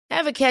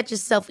Ever catch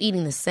yourself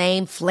eating the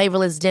same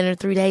flavorless dinner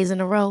 3 days in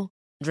a row?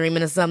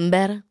 Dreaming of something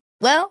better?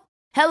 Well,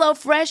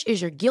 HelloFresh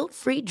is your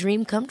guilt-free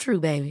dream come true,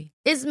 baby.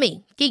 It's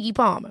me, Keke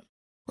Palmer.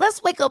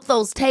 Let's wake up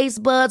those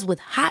taste buds with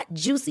hot,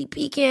 juicy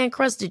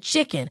pecan-crusted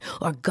chicken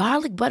or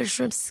garlic butter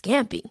shrimp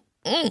scampi.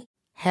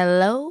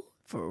 Hello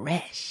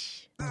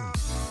Fresh.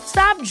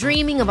 Stop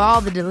dreaming of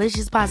all the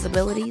delicious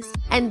possibilities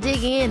and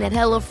dig in at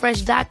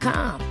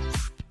HelloFresh.com.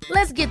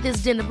 Let's get this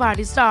dinner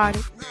party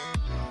started.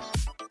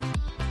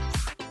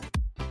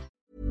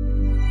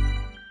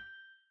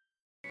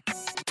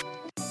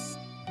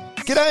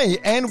 G'day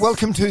and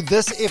welcome to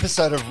this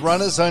episode of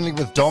Runners Only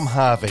with Dom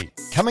Harvey.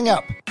 Coming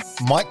up,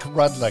 Mike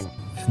Rudling.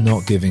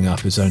 Not giving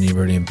up is only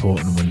really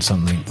important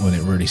when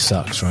it really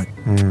sucks, right?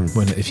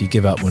 If you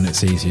give up when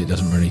it's easy, it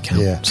doesn't really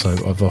count. Yeah. So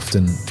I've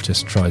often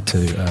just tried to,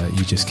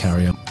 you just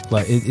carry on.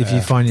 Like if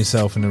you find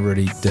yourself in a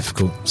really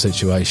difficult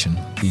situation,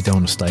 you don't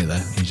want to stay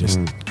there. You just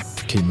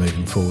keep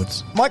moving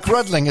forwards. Mike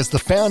Rudling is the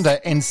founder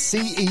and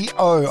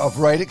CEO of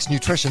Radix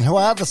Nutrition, who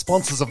are the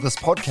sponsors of this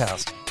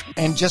podcast.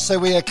 And just so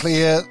we are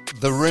clear,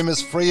 the room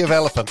is free of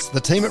elephants.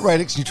 The team at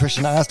Radix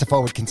Nutrition asked if I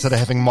would consider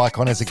having Mike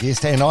on as a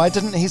guest, and I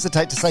didn't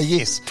hesitate to say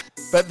yes.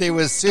 But there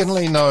was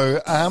certainly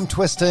no arm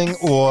twisting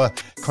or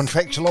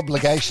contractual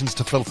obligations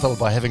to fulfill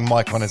by having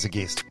Mike on as a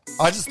guest.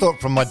 I just thought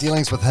from my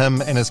dealings with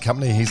him and his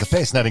company, he's a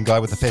fascinating guy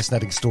with a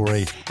fascinating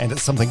story, and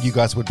it's something you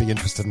guys would be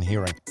interested in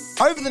hearing.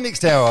 Over the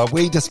next hour,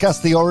 we discuss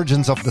the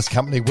origins of this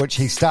company, which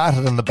he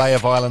started in the Bay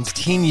of Islands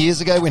 10 years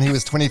ago when he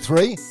was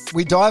 23.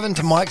 We dive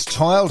into Mike's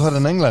childhood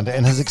in England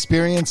and his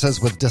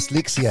experiences with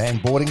dyslexia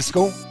and boarding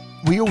school.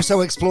 We also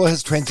explore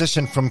his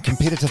transition from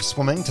competitive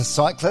swimming to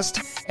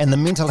cyclist and the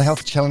mental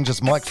health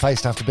challenges Mike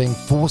faced after being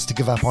forced to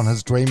give up on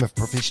his dream of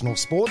professional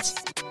sports.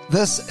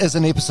 This is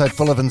an episode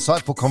full of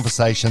insightful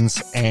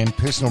conversations and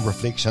personal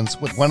reflections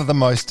with one of the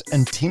most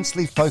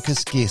intensely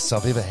focused guests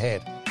I've ever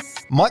had.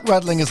 Mike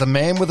Rudling is a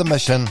man with a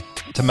mission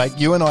to make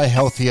you and I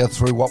healthier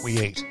through what we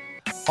eat.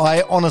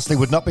 I honestly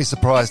would not be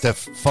surprised if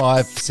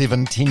 5,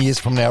 7, 10 years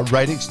from now,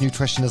 Radix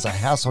Nutrition is a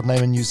household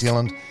name in New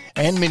Zealand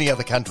and many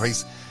other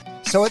countries.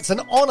 So it's an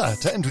honour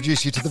to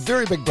introduce you to the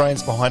very big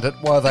brains behind it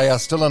while they are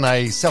still in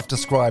a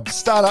self-described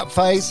startup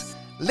phase.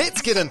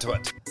 Let's get into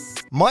it.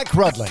 Mike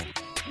Rudling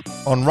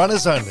on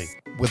Runners Only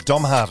with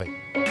Dom Harvey.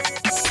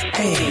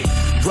 Hey,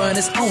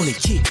 Runners Only,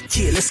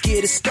 yeah, let's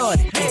get it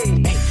started.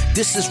 Hey,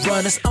 this is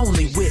Runners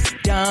Only with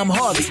Dom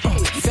Harvey.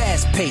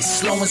 Fast paced,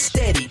 slow and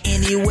steady,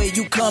 anywhere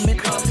you coming.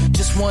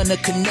 Just wanna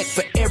connect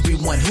for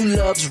everyone who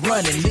loves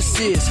running. This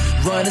is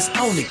Runners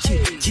Only,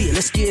 yeah,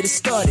 let's get it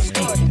started.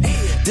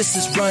 Hey, this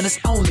is Runners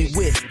Only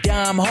with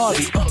Dom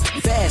Harvey.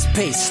 Fast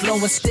paced, slow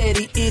and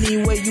steady,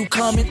 anywhere you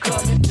coming.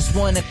 Just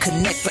wanna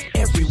connect for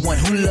everyone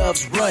who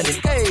loves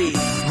running. Hey,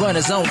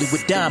 Runners Only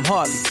with Dom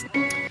Harvey.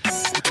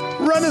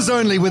 Runners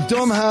Only with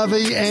Dom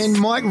Harvey and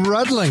Mike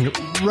Rudling,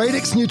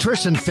 Radix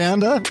Nutrition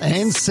founder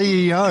and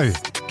CEO.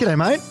 G'day,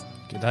 mate.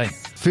 G'day.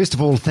 First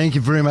of all, thank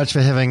you very much for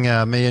having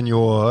me in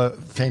your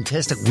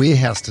fantastic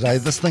warehouse today.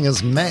 This thing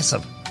is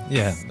massive.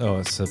 Yeah,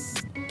 it's a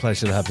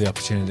pleasure to have the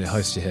opportunity to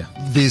host you here.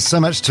 There's so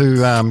much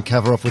to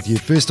cover off with you.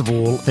 First of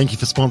all, thank you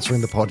for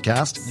sponsoring the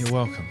podcast. You're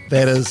welcome.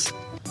 That is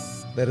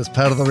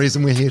part of the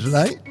reason we're here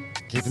today,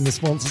 keeping the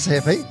sponsors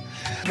happy.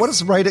 What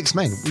does Radix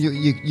mean?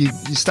 You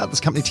start this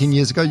company 10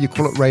 years ago, you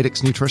call it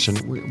Radix Nutrition.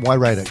 Why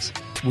Radix?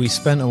 We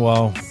spent a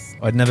while,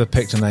 I'd never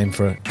picked a name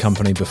for a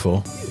company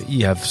before.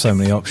 You have so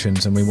many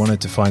options and we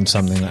wanted to find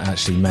something that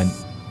actually meant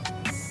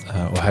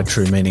or had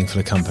true meaning for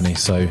the company.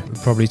 So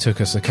it probably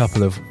took us a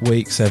couple of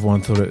weeks.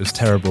 Everyone thought it was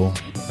terrible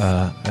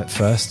at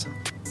first.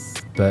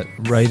 But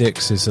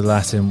radix is a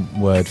Latin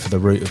word for the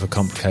root of a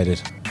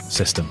complicated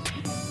system.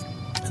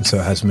 And so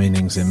it has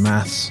meanings in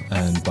maths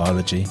and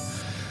biology.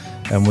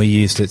 And we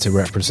used it to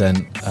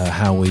represent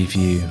how we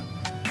view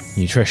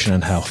nutrition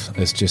and health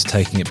as just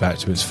taking it back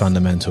to its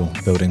fundamental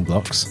building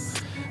blocks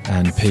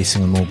and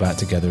piecing them all back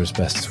together as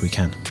best as we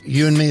can.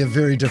 You and me are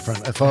very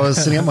different. If I was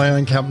setting up my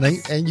own company,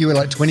 and you were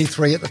like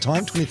 23 at the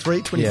time,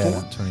 23, 24?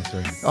 Yeah,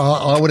 23.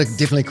 I would have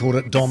definitely called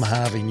it Dom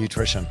Harvey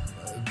Nutrition.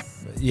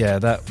 Yeah,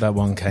 that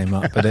one came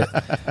up, but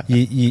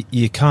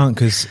you can't,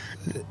 because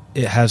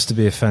it has to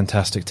be a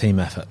fantastic team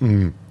effort.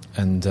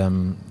 And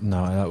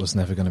no, that was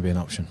never going to be an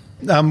option.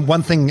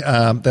 One thing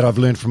that I've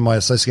learned from my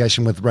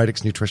association with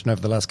Radix Nutrition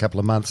over the last couple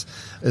of months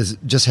is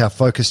just how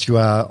focused you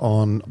are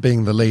on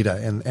being the leader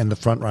and the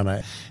front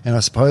runner. And I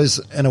suppose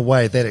in a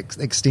way that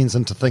extends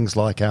into things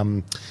like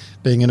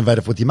being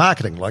innovative with your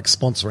marketing, like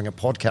sponsoring a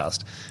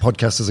podcast.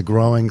 Podcast is a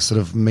growing sort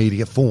of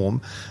media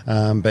form,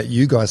 but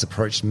you guys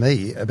approached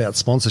me about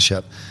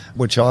sponsorship,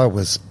 which I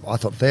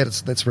thought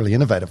that's really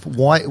innovative.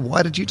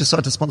 Why did you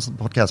decide to sponsor the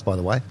podcast, by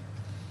the way?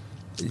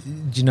 Do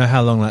you know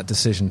how long that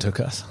decision took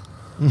us?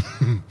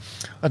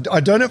 I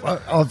don't know.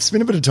 I've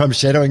spent a bit of time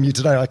shadowing you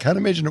today. I can't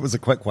imagine it was a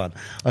quick one.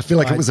 I feel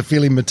like it was a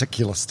fairly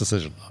meticulous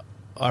decision.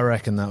 I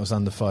reckon that was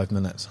under 5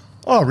 minutes.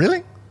 Oh,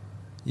 really?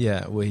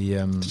 Yeah, we...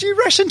 Did you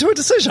rush into a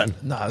decision?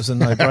 No, it was a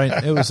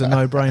no-brainer. It was a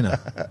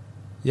no-brainer.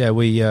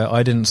 Yeah,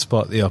 I didn't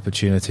spot the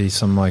opportunity.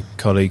 Some of my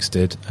colleagues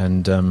did,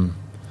 and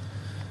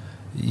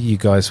you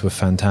guys were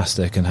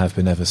fantastic and have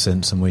been ever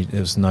since, and it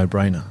was a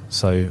no-brainer.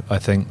 So I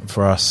think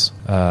for us,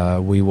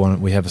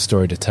 we have a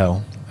story to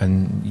tell,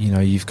 and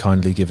you've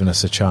kindly given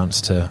us a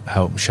chance to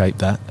help shape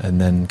that and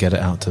then get it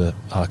out to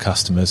our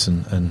customers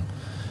and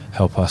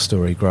help our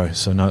story grow.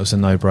 So no, it was a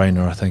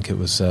no-brainer. I think it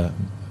was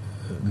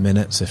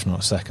minutes, if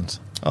not seconds.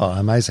 Oh,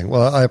 amazing.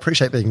 Well, I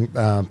appreciate being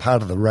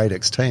part of the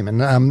Radix team.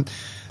 And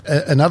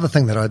another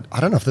thing that I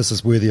don't know if this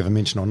is worthy of a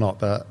mention or not,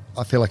 but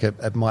I feel like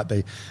it might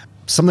be.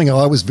 Something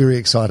I was very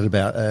excited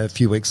about a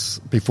few weeks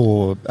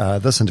before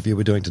this interview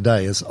we're doing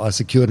today is I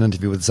secured an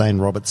interview with Zane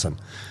Robertson,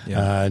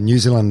 New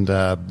Zealand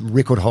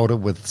record holder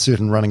with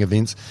certain running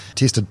events,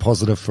 tested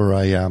positive for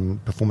a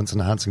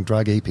performance-enhancing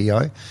drug,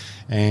 EPO,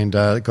 and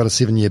got a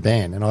 7-year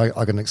ban. And I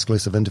got an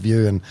exclusive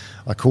interview, and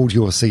I called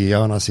your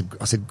CEO and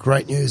I said,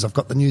 great news, I've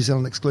got the New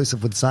Zealand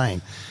exclusive with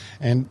Zane.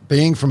 And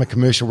being from a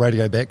commercial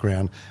radio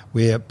background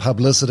where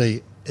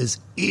publicity is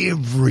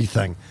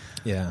everything,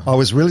 yeah, I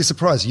was really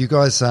surprised. You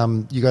guys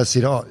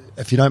said, "Oh,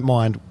 if you don't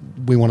mind,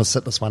 we want to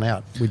sit this one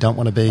out. We don't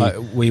want to be."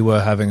 We were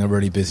having a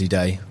really busy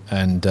day,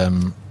 and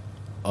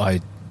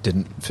I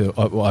didn't feel.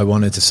 I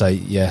wanted to say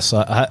yes.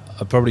 I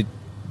probably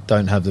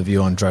don't have the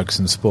view on drugs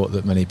and sport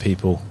that many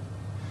people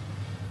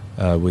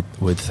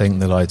would think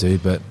that I do,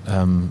 but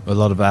a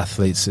lot of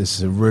athletes,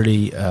 it's a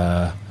really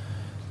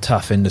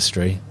tough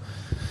industry,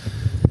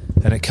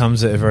 and it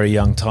comes at a very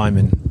young time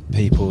in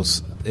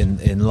people's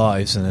in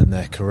lives and in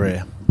their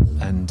career.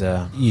 And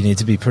you need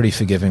to be pretty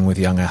forgiving with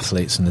young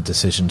athletes and the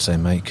decisions they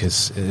make,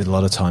 because a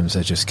lot of times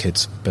they're just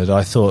kids. But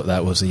I thought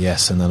that was a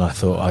yes, and then I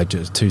thought I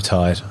was too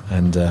tired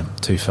and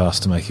too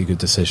fast to make a good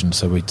decision,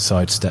 so we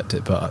sidestepped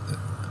it. But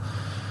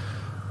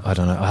I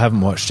don't know. I haven't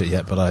watched it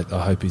yet, but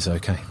I hope he's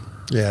okay.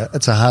 Yeah,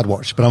 it's a hard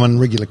watch, but I'm in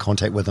regular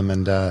contact with him,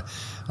 and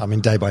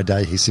day by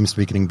day he seems to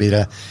be getting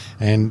better.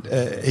 And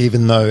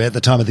even though at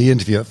the time of the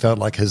interview it felt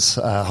like his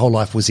whole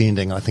life was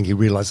ending, I think he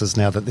realises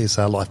now that there's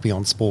life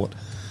beyond sport.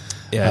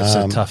 Yeah, it's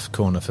a tough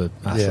corner for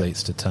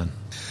athletes to turn.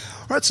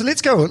 All right, so let's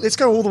go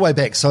all the way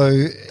back.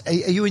 So are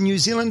you a New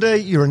Zealander?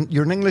 You're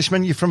an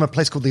Englishman. You're from a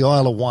place called the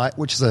Isle of Wight,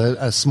 which is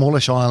a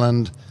smallish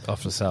island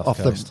off the south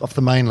coast. off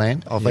the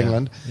mainland of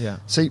England. Yeah.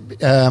 So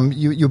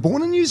you were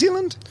born in New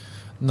Zealand?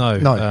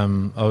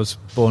 No. I was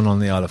born on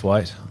the Isle of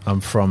Wight. I'm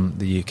from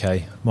the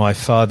UK. My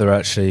father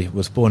actually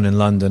was born in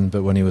London,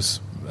 but when he was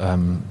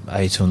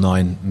 8 or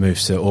 9,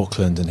 moved to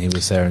Auckland, and he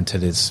was there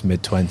until his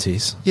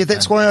mid-20s. Yeah,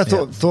 that's why I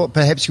thought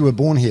perhaps you were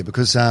born here,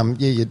 because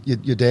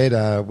your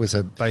dad was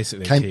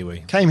basically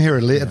Kiwi. Came here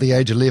at the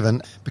age of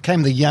 11,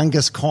 became the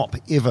youngest cop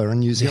ever in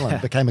New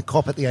Zealand, became a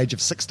cop at the age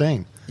of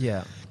 16.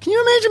 Yeah. Can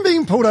you imagine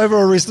being pulled over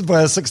or arrested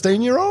by a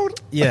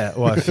 16-year-old? Yeah,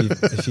 well,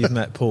 if you've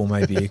met Paul,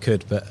 maybe you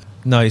could, but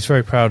no, he's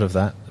very proud of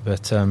that.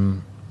 But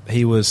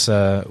he was,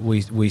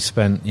 we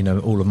spent,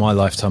 all of my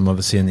lifetime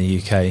obviously in the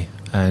UK,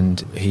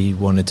 and he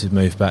wanted to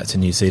move back to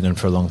New Zealand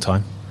for a long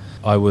time.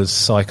 I was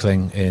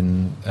cycling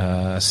in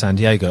San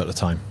Diego at the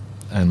time,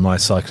 and my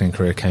cycling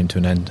career came to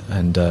an end,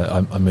 and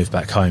I moved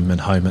back home,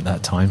 and home at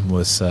that time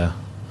was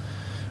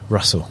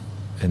Russell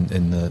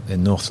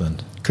in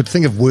Northland. Could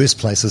think of worse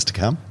places to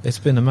come. It's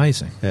been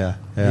amazing. Yeah.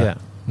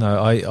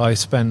 No, I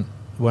spent,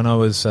 when I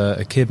was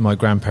a kid, my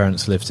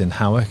grandparents lived in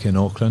Howick in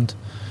Auckland,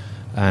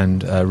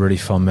 and really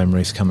fond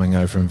memories coming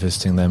over and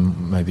visiting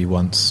them maybe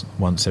once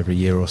every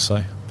year or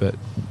so. But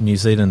New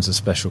Zealand's a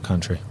special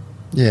country.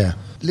 Yeah.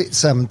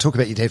 Let's talk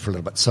about your dad for a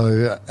little bit.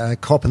 So a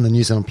cop in the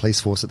New Zealand Police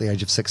Force at the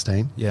age of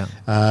 16. Yeah.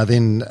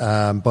 Then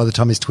by the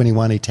time he's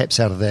 21, he taps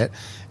out of that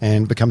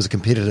and becomes a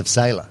competitive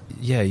sailor.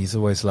 Yeah, he's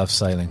always loved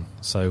sailing.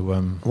 So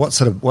what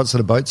sort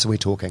of boats are we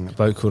talking? A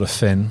boat called a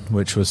Finn,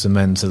 which was the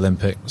men's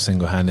Olympic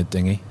single-handed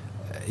dinghy.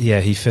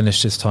 Yeah, he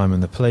finished his time in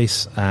the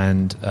police,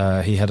 and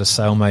he had a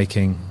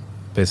sail-making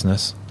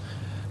business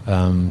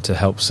to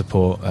help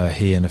support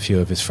he and a few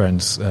of his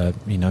friends,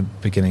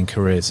 beginning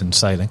careers in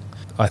sailing.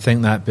 I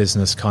think that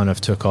business kind of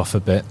took off a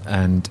bit,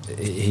 and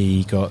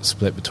he got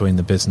split between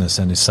the business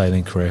and his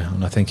sailing career,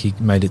 and I think he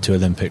made it to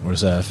Olympic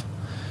reserve,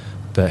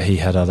 but he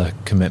had other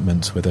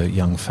commitments with a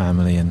young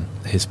family and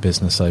his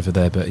business over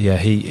there. But yeah,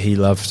 he's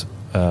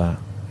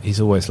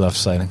always loved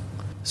sailing.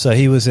 So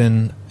he was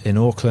in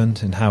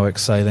Auckland, in Howick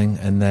sailing,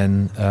 and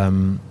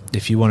then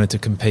if you wanted to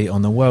compete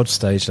on the world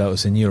stage, that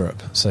was in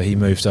Europe. So he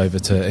moved over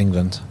to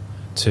England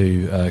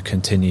to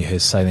continue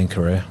his sailing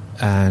career,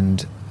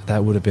 and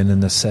that would have been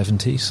in the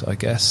 70s, I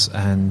guess,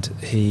 and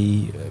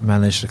he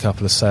managed a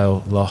couple of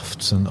sail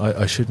lofts, and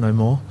I should know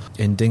more,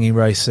 in dinghy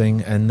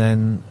racing. And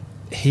then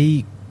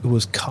he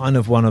was kind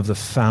of one of the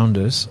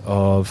founders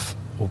of,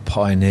 or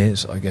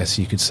pioneers, I guess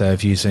you could say,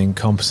 of using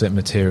composite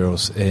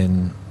materials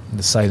in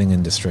the sailing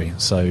industry.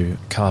 So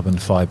carbon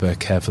fibre,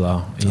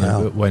 Kevlar.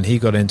 Wow. When he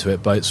got into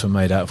it, boats were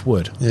made out of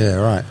wood. Yeah,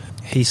 right.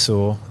 He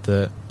saw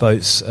that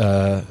boats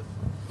are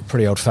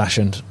pretty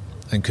old-fashioned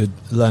and could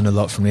learn a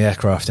lot from the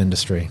aircraft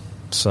industry,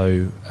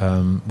 so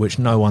which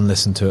no one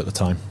listened to at the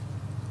time.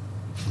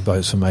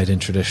 Boats were made in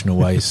traditional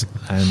ways,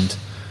 and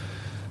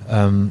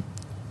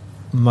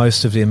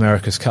most of the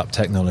America's Cup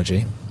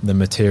technology, the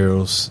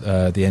materials,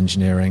 the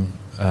engineering,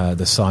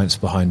 the science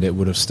behind it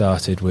would have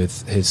started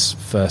with his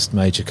first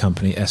major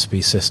company,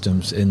 SB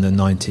Systems, in the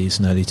 90s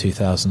and early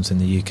 2000s in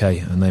the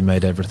UK, and they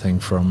made everything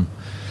from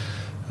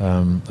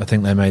I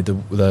think they made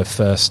the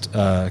first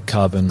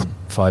carbon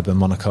fibre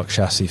monocoque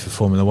chassis for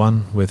Formula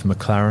One with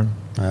McLaren.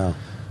 Wow.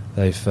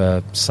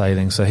 They've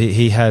sailing. So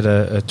he had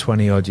a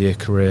 20-odd year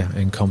career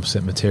in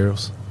composite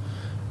materials,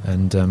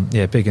 and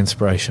big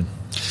inspiration.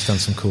 He's done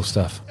some cool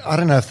stuff. I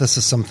don't know if this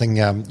is something,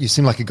 you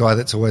seem like a guy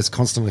that's always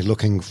constantly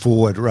looking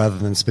forward rather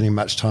than spending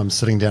much time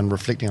sitting down and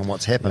reflecting on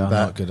what's happened.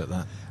 Yeah, I'm not good at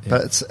that. Yeah.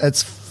 But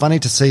it's funny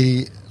to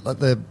see, like,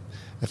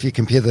 if you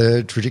compare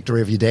the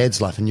trajectory of your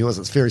dad's life and yours,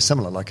 it's very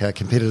similar, like a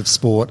competitive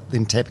sport,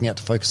 then tapping out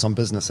to focus on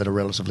business at a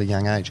relatively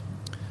young age.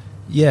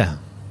 Yeah,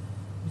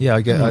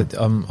 I get.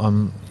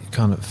 I'm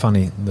kind of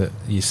funny that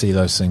you see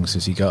those things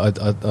as you go.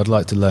 I'd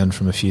like to learn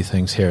from a few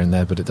things here and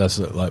there, but it does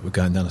look like we're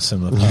going down a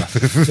similar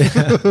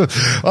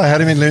path. Oh, how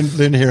do you mean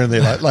learn here and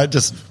there? Like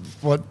just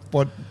what?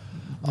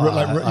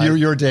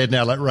 You're a dad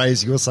now. Like,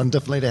 raise your son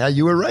differently to how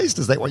you were raised.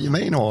 Is that what you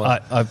mean? Or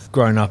I've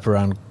grown up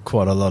around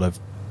quite a lot of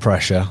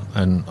pressure,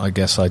 and I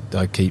guess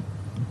I keep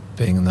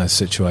being in those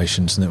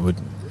situations, and it would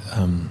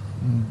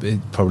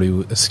be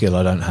probably a skill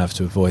I don't have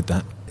to avoid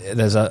that.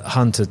 There's a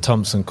Hunter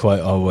Thompson quote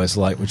I always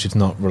like, which is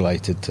not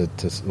related to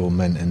or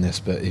meant in this,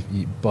 but if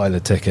you buy the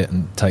ticket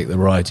and take the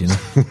ride, you know.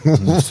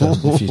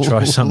 If you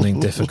try something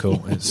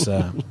difficult, it's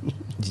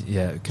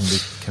it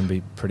can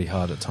be pretty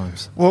hard at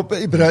times. Well,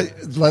 but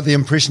like the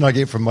impression I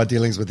get from my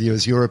dealings with you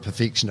is you're a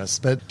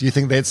perfectionist. But do you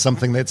think that's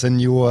something that's in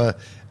your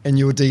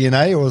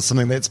DNA, or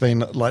something that's been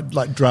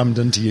like drummed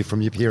into you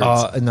from your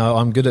parents? No,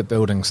 I'm good at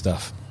building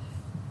stuff.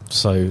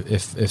 So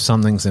if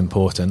something's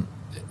important,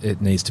 it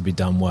needs to be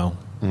done well.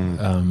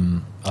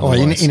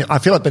 I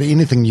feel like, but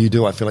anything you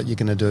do, I feel like you're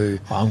going to do.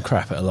 I'm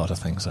crap at a lot of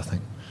things, I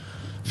think,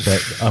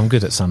 but I'm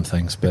good at some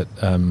things. But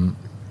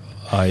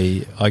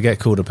I get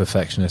called a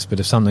perfectionist. But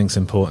if something's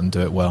important,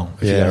 do it well.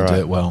 If you don't do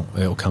it well,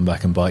 it'll come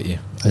back and bite you.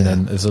 And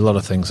then there's a lot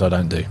of things I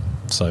don't do.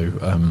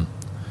 So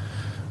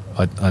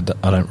I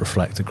don't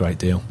reflect a great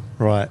deal.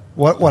 Right.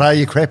 What are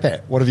you crap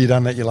at? What have you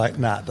done that you're like,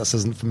 nah, this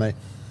isn't for me?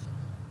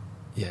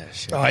 Yeah,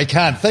 sure. I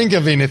can't think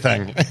of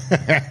anything.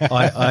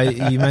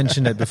 You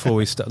mentioned it before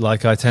we start.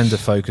 Like, I tend to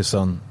focus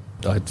on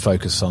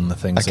the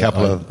things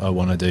that I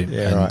want to do.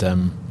 Yeah,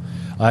 and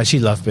I actually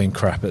love being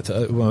crap at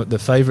the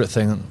favourite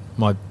thing.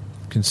 My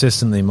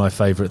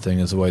favourite thing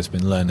has always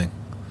been learning.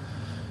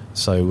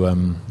 So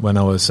when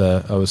I was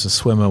a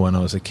swimmer when I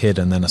was a kid,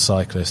 and then a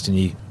cyclist,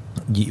 and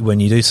when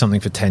you do something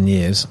for 10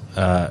 years,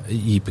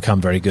 you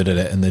become very good at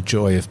it, and the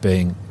joy of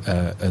being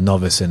a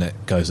novice in it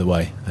goes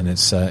away. And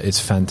it's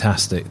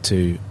fantastic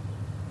to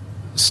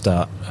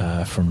start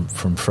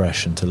from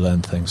fresh and to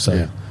learn things.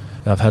 So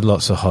I've had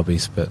lots of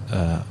hobbies, but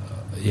I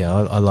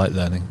like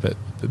learning. But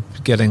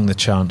getting the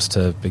chance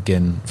to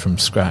begin from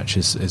scratch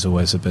is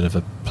always a bit of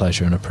a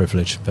pleasure and a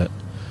privilege. But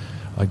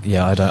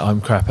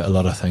I'm crap at a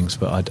lot of things,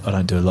 but I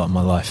don't do a lot in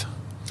my life.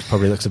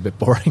 Probably looks a bit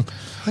boring.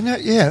 I know,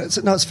 yeah.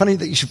 It's funny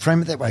that you should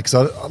frame it that way,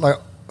 because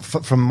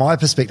from my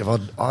perspective,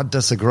 I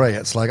disagree.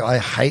 It's like I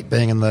hate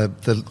being in the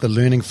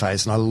learning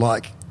phase, and I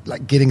like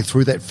getting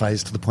through that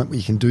phase to the point where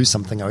you can do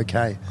something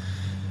okay.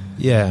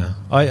 Yeah,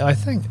 I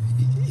think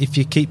if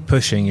you keep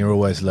pushing, you're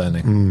always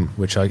learning,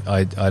 which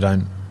I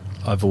don't.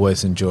 I've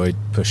always enjoyed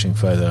pushing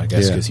further, I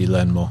guess, because you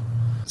learn more.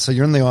 So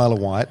you're in the Isle of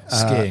Wight.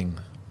 Skiing.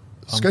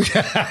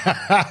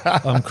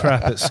 I'm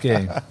crap at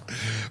skiing.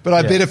 But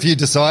I bet if you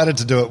decided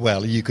to do it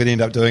well, you could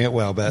end up doing it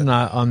well. But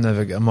no, I'm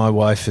never. My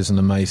wife is an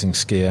amazing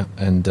skier,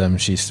 and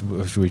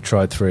we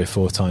tried 3 or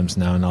 4 times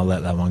now, and I'll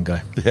let that one go.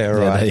 Yeah,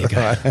 right. There you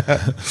go.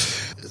 Right.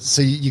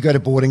 So you go to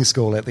boarding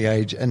school at the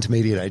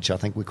intermediate age, I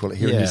think we call it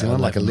here in New Zealand,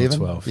 11 like 11?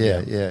 12.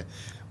 Yeah.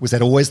 Was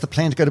that always the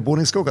plan to go to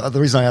boarding school?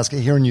 The reason I ask,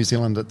 here in New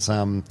Zealand, it's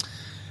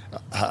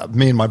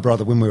me and my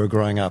brother, when we were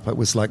growing up, it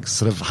was like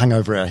sort of hung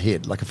over our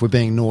head. Like, if we're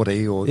being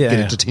naughty or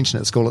getting detention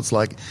at school, it's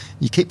like,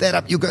 you keep that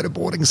up, you'll go to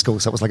boarding school.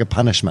 So it was like a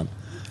punishment.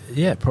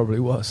 Yeah, it probably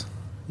was.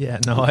 Yeah,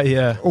 no,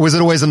 or was it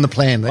always in the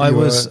plan?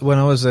 That when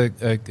I was a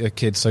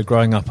kid, so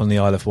growing up on the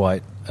Isle of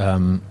Wight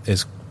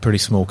is a pretty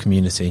small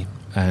community,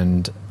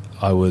 and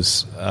I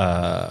was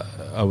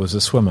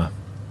a swimmer.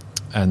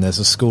 And there's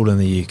a school in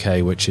the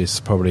UK which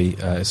is probably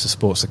it's a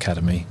sports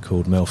academy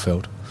called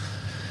Millfield,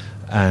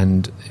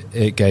 and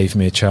it gave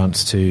me a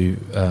chance to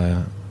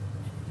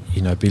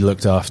be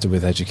looked after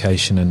with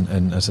education,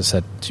 and as I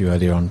said to you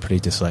earlier on,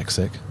 pretty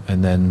dyslexic.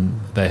 And then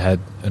they had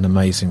an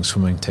amazing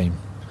swimming team,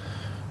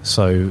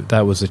 so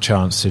that was a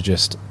chance to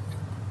just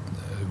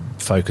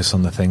focus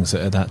on the things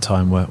that at that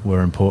time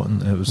were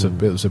important. It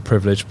was a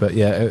privilege, but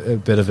a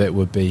bit of it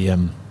would be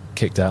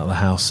kicked out of the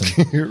house.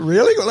 And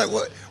really? Like,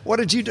 what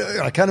did you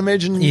do? I can't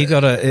imagine. You got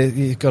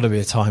to be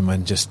a time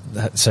when just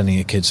sending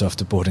your kids off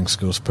to boarding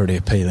school is pretty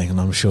appealing, and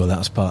I'm sure that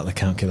was part of the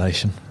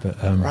calculation.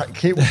 But right,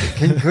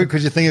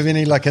 could you think of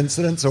any like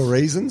incidents or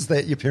reasons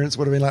that your parents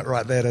would have been like,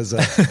 right, that is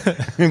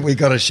we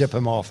got to ship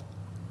him off?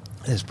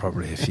 There's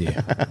probably a few.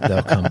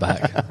 They'll come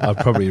back. I've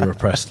probably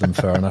repressed them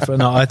fair enough.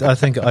 No, I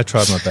think I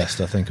tried my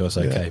best. I think I was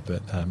okay,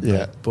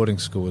 but boarding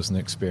school was an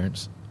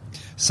experience.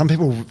 some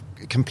people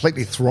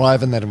completely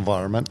thrive in that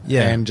environment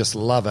and just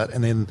love it,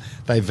 and then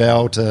they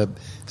vow to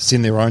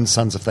send their own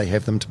sons, if they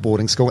have them, to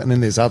boarding school, and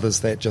then there's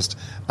others that just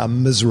are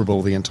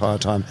miserable the entire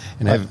time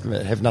and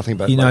have nothing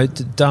but...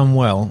 Done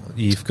well,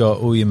 you've got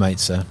all your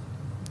mates there,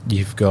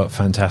 you've got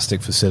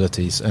fantastic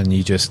facilities, and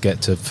you just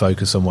get to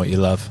focus on what you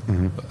love.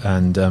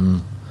 And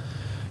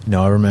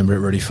I remember it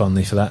really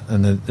fondly for that,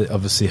 and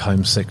obviously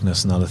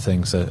homesickness and other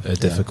things are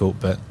difficult,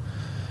 but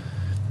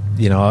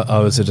I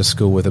was at a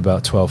school with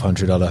about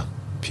 1,200 other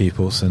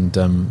pupils and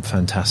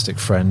fantastic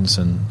friends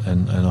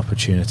and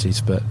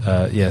opportunities, but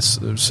yes,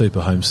 super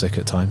homesick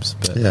at times,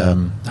 but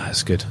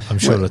that's good. I'm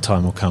sure the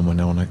time will come when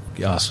I want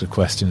to ask a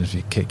question if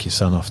you kick your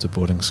son off to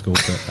boarding school,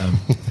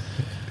 but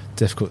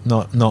difficult,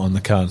 not on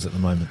the cards at the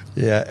moment.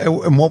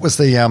 And what was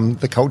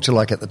the culture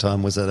like at the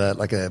time? Was it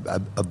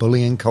a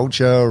bullying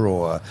culture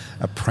or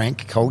a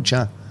prank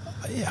culture?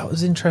 Yeah, it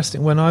was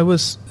interesting. When I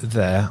was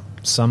there,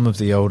 some of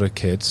the older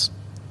kids,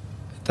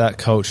 that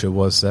culture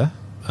was there.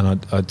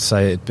 And I'd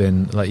say it'd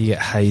been like, you get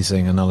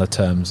hazing and other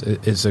terms.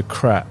 It's a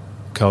crap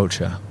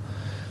culture,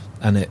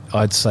 and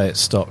I'd say it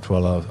stopped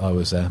while I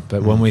was there.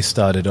 But when we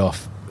started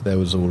off, there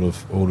was all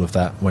of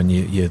that when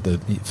you're the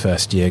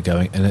first year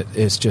going, and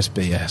it's just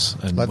BS.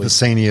 And like the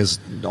seniors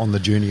on the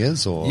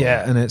juniors, or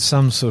and it's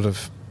some sort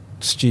of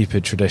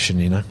stupid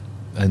tradition,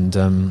 And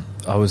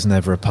I was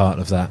never a part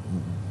of that,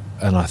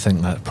 and I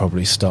think that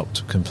probably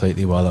stopped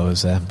completely while I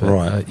was there. But,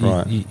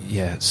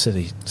 right.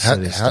 Silly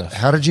stuff.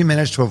 How did you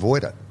manage to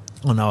avoid it?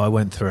 Oh no, I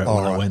went through it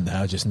when I went there.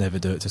 I just never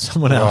do it to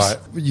someone else.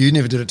 Right. You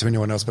never did it to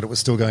anyone else, but it was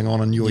still going on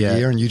in your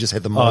year, and you just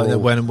had the moral...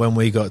 When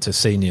we got to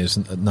seniors,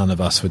 none of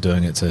us were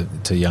doing it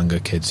to younger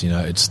kids.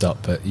 It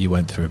stopped, but you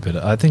went through a bit.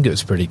 I think it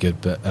was pretty good,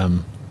 but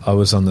I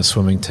was on the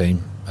swimming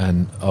team,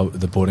 and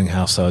the boarding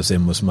house I was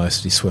in was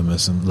mostly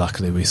swimmers, and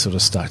luckily we sort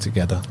of stuck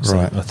together. So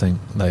right. I think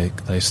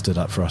they stood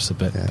up for us a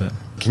bit. Yeah. But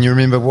can you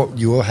remember what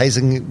your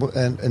hazing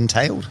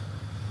entailed?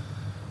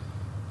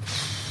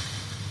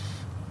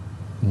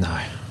 No.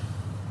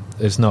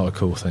 It's not a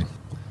cool thing.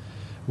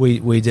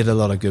 We did a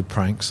lot of good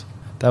pranks.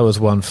 That was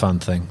one fun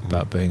thing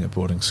about being at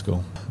boarding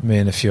school. Me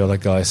and a few other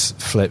guys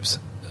flipped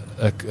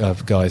a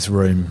guy's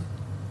room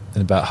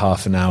in about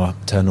half an hour,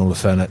 turned all the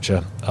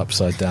furniture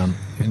upside down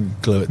and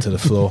glue it to the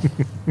floor.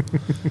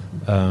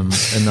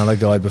 Another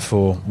guy,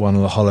 before one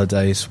of the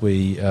holidays,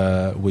 we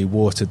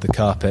watered the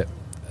carpet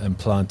and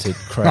planted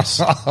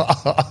cress.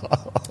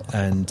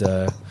 And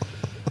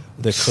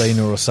the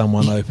cleaner or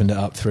someone opened it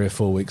up 3 or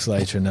 4 weeks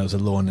later, and there was a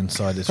lawn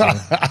inside his room.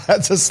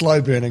 That's a slow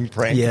burning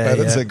prank, but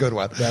it's a good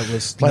one. That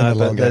was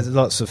there's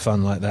lots of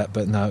fun like that,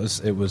 but no,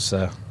 it's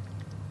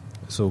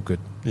all good.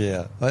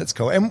 Yeah, that's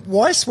cool. And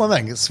why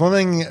swimming?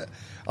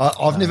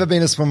 I've never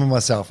been a swimmer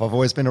myself. I've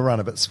always been a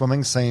runner, but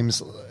swimming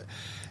seems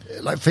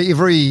like, for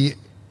every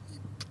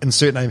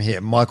insert name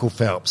here, Michael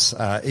Phelps,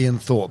 Ian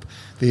Thorpe,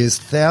 there's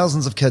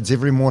thousands of kids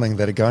every morning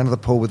that are going to the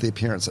pool with their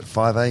parents at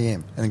 5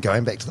 a.m. and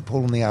going back to the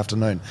pool in the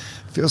afternoon.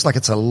 Feels like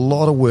it's a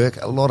lot of work,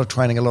 a lot of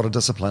training, a lot of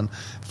discipline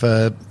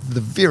for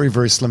the very,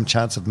 very slim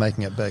chance of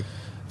making it big.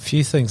 A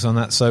few things on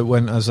that. So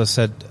as I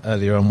said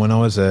earlier on, when I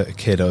was a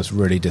kid, I was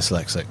really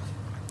dyslexic.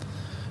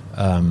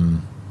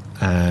 And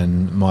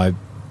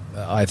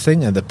I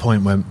think at the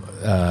point when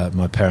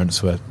my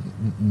parents were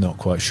not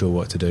quite sure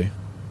what to do,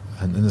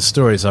 and the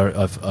stories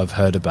I've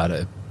heard about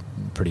it are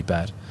pretty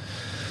bad.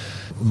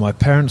 My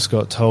parents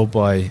got told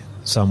by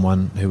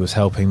someone who was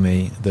helping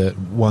me that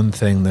one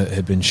thing that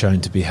had been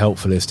shown to be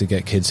helpful is to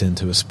get kids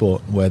into a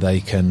sport where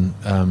they can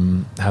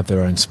have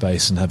their own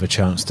space and have a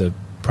chance to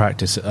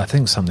practice, I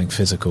think, something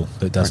physical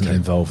that doesn't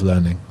involve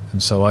learning.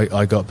 And so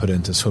I got put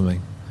into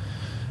swimming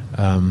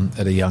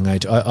at a young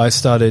age. I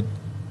started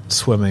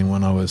swimming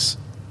when I was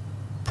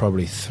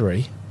probably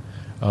 3.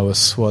 I was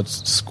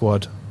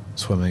squad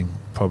swimming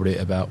probably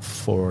at about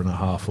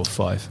 4.5 or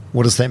 5.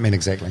 What does that mean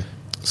exactly?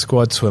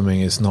 Squad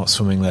swimming is not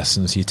swimming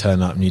lessons. You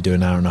turn up and you do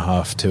an hour and a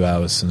half, 2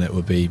 hours, and it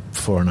would be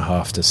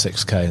 4.5 to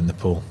 6K in the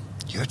pool.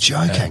 You're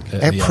joking.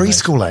 At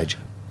preschool age?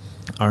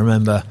 I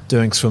remember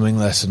doing swimming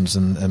lessons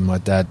and my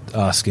dad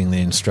asking the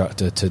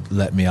instructor to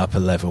let me up a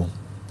level,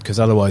 because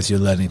otherwise you're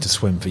learning to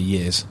swim for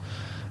years.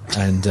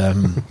 And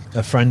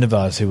a friend of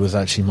ours who was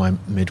actually my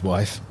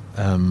midwife,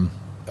 I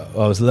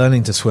was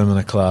learning to swim in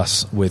a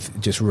class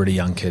with just really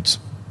young kids.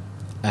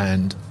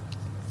 And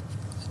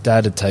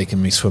Dad had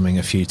taken me swimming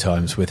a few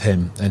times with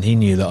him, and he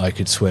knew that I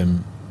could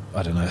swim,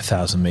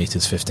 1,000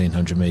 metres,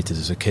 1,500 metres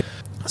as a kid.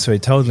 So he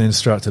told the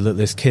instructor, look,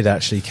 this kid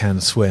actually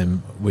can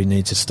swim. We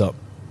need to stop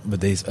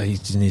with these. He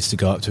needs to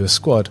go up to a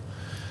squad.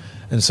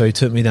 And so he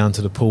took me down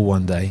to the pool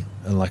one day,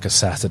 and like a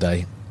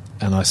Saturday,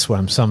 and I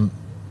swam some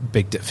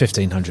big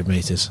 1,500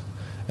 metres.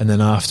 And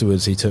then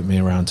afterwards he took me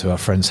around to our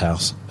friend's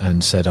house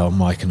and said, oh,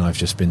 Mike and I have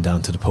just been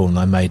down to the pool, and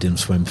I made him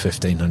swim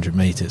 1,500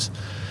 metres.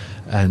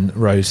 And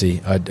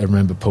Rosie, I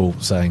remember Paul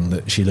saying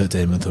that she looked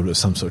at him and thought it was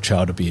some sort of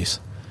child abuse.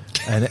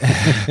 And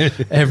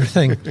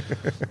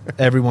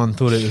everyone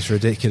thought it was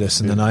ridiculous.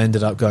 And then I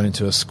ended up going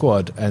to a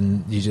squad,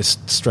 and you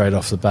just straight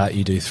off the bat,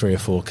 you do 3 or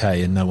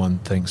 4K and no one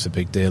thinks a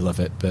big deal of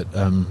it. But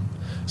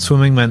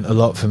Swimming meant a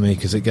lot for me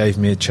because it gave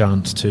me a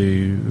chance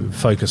to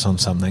focus on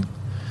something,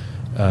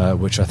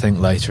 which I think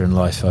later in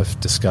life I've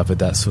discovered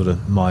that sort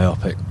of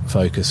myopic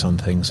focus on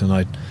things, and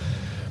I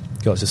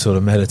got to sort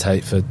of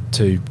meditate for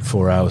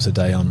 2-4 hours a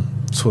day on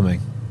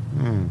swimming.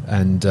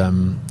 And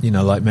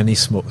like many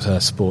sports,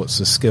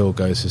 the skill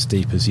goes as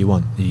deep as you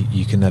want.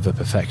 You can never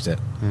perfect it.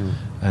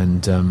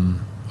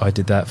 And I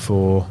did that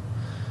for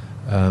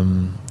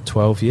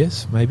 12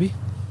 years maybe.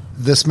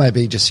 This may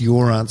be just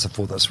your answer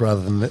for this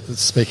rather than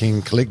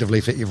speaking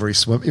collectively for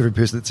every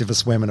person that's ever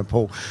swam in a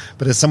pool.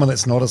 But as someone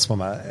that's not a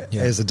swimmer,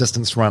 as a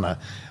distance runner,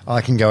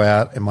 I can go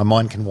out and my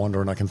mind can wander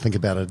and I can think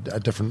about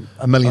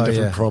a million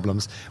different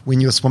problems.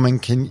 When you're swimming,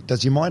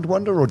 does your mind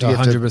wander, or do you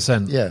have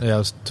 100%. to? Yeah, I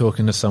was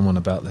talking to someone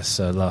about this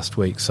last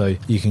week. So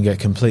you can get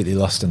completely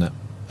lost in it.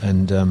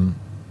 And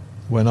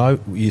when I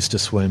used to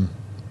swim,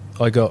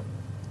 I got,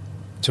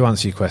 to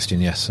answer your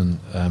question, yes. And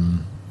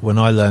when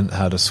I learned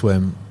how to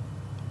swim,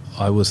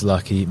 I was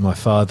lucky. My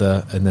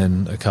father and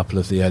then a couple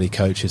of the early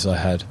coaches I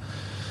had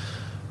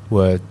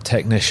were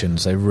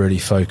technicians. They really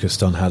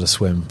focused on how to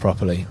swim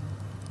properly.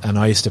 And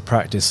I used to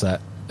practice that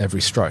every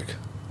stroke.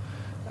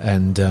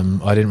 And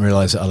I didn't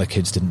realise that other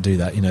kids didn't do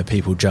that.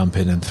 People jump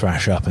in and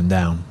thrash up and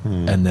down.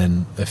 And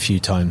then a few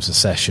times a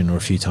session or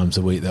a few times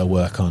a week they'll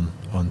work on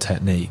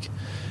technique.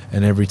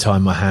 And every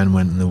time my hand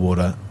went in the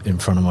water in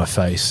front of my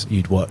face,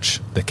 you'd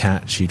watch the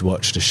catch, you'd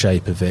watch the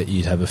shape of it,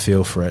 you'd have a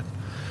feel for it.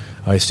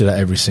 I used to do that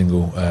every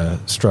single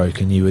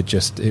stroke, and you would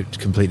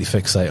completely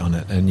fixate on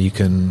it, and you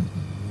can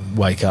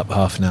wake up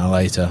half an hour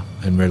later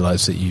and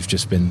realise that you've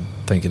just been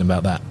thinking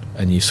about that,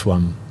 and you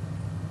swum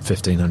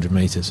 1,500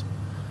 metres.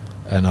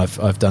 And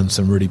I've done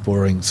some really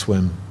boring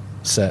swim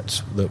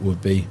sets that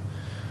would be...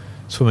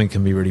 Swimming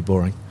can be really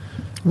boring.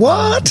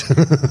 What?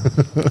 We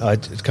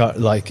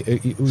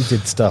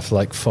did stuff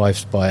like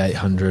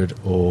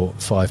 5x800 or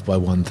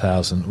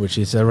 5x1000, which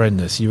is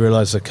horrendous. You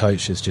realise the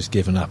coach has just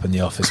given up in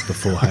the office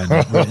beforehand,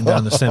 written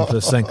down the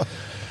simplest thing.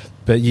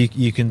 But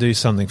you can do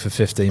something for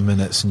 15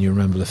 minutes and you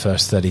remember the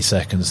first 30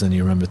 seconds, then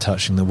you remember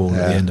touching the wall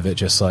at the end of it,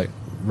 just like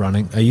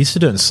running. I used to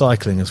do it in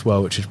cycling as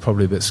well, which is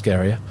probably a bit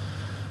scarier.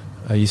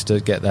 I used to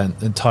get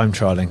that in time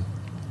trialling.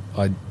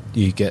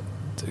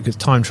 Because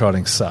time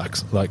trialling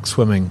sucks. Like,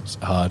 swimming's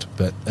hard,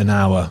 but an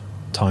hour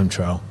time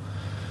trial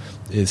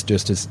is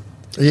just as...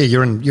 Yeah,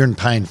 you're in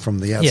pain from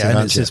the outside, and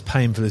it's as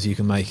painful as you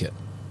can make it.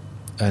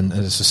 And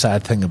it's a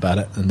sad thing about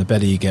it. And the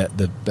better you get,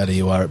 the better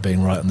you are at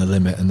being right on the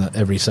limit, and that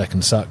every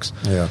second sucks.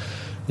 Yeah.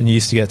 And you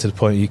used to get to the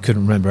point where you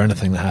couldn't remember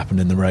anything that happened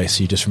in the race.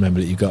 You just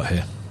remembered that you got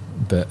here.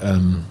 But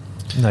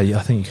no,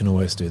 I think you can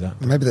always do that.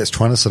 Maybe that's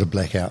trying to sort of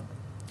black out.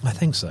 I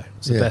think so.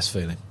 It's the best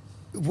feeling.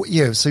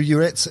 Yeah, so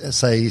you're at,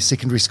 say,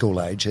 secondary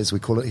school age, as we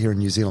call it here in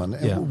New Zealand.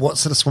 Yeah. What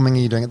sort of swimming are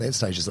you doing at that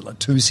stage? Is it like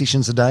 2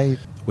 sessions a day?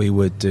 We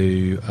would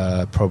do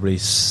probably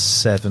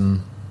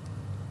 7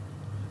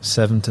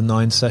 to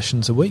 9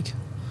 sessions a week.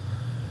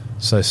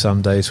 So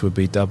some days would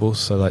be doubles,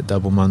 so like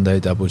double Monday,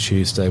 double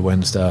Tuesday,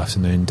 Wednesday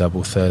afternoon,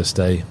 double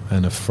Thursday,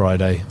 and a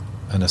Friday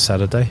and a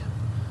Saturday.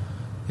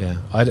 Yeah,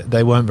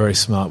 they weren't very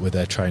smart with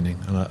their training,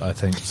 and I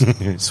think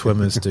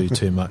swimmers do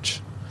too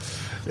much.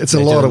 It's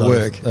a lot of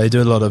work. They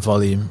do a lot of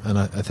volume, and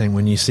I think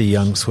when you see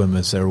young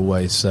swimmers, they're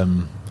always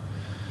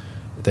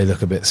they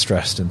look a bit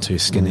stressed and too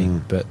skinny,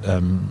 but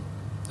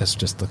that's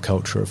just the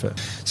culture of it.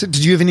 So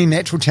did you have any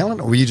natural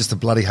talent, or were you just a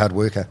bloody hard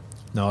worker?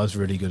 No, I was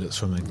really good at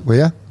swimming. Were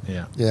you?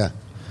 Yeah.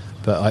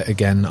 But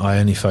I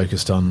only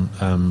focused on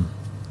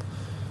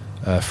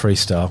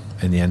freestyle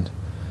in the end,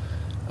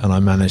 and I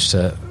managed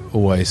to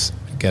always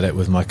get it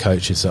with my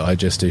coaches that I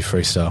just do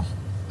freestyle,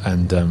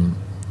 and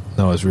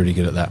I was really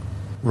good at that.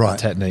 Right.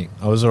 Technique.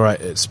 I was all right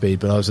at speed,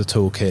 but I was a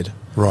tall kid.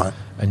 Right.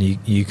 And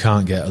you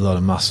can't get a lot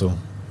of muscle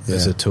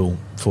as a tall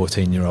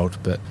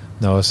 14-year-old. But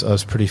no, I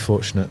was pretty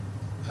fortunate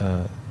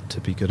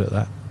to be good at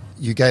that.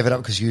 You gave it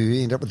up because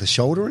you ended up with a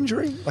shoulder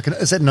injury?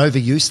 Is that an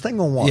overuse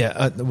thing or what?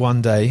 Yeah,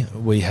 one day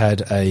we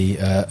had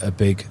a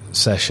big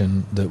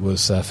session that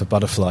was for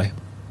butterfly,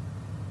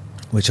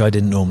 which I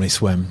didn't normally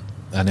swim.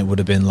 And it would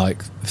have been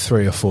like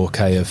 3 or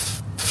 4K of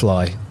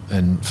fly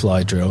and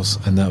fly drills,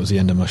 and that was the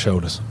end of my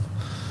shoulders.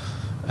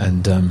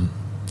 And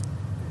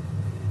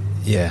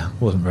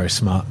wasn't very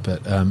smart,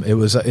 but it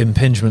was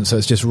impingement, so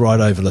it's just right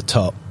over the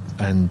top,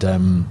 and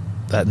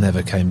that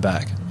never came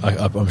back.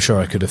 I'm sure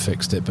I could have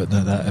fixed it, but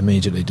that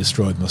immediately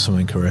destroyed my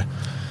swimming career.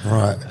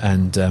 Right.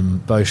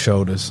 And both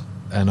shoulders,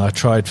 and I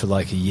tried for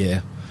like a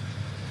year,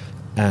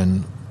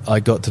 and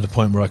I got to the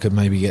point where I could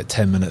maybe get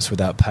 10 minutes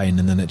without pain,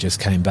 and then it just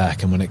came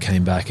back, and when it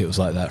came back it was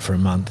like that for a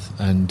month.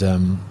 And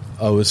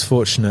I was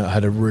fortunate. I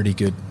had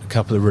a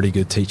couple of really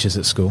good teachers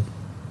at school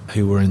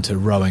who were into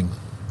rowing,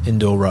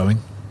 indoor rowing,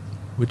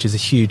 which is a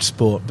huge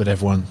sport, but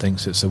everyone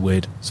thinks it's a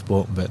weird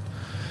sport. But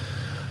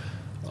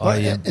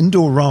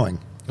indoor rowing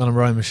on a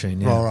rowing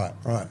machine, yeah. Oh,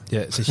 right.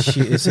 Yeah, it's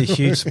a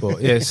huge sport.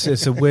 Yeah,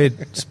 it's a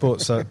weird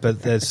sport. So,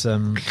 but there's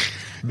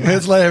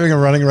it's like having a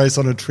running race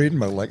on a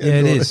treadmill. Like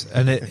it is,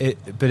 and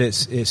but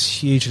it's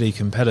hugely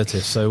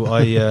competitive. So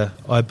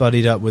I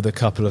buddied up with a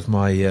couple of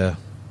my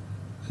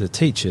the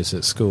teachers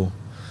at school.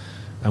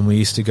 And we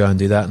used to go and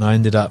do that, and I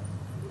did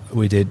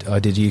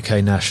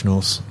UK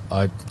nationals.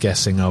 I'm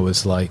guessing I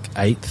was like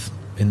 8th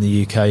in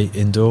the UK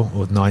indoor,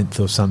 or 9th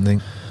or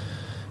something.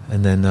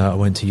 And then I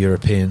went to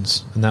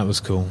Europeans, and that was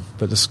cool.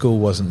 But the school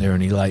wasn't near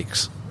any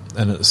lakes.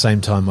 And at the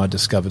same time, I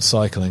discovered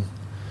cycling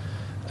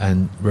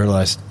and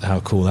realised how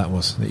cool that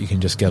was, that you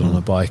can just get on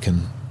a bike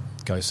and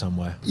go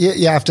somewhere.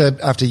 Yeah.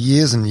 After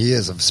years and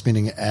years of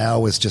spending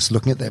hours just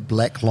looking at that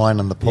black line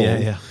on the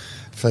pool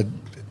for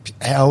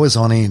hours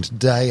on end,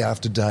 day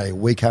after day,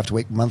 week after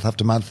week, month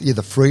after month. Yeah,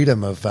 the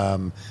freedom of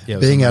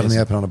being out in the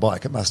open on a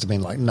bike, it must have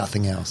been like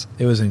nothing else.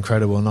 It was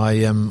incredible. And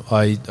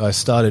I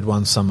started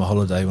one summer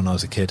holiday when I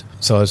was a kid.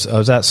 So I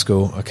was at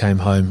school, I came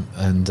home,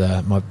 and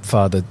my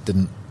father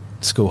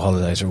school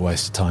holidays are a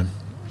waste of time.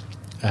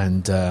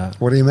 And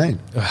what do you mean?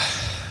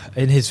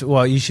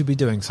 You should be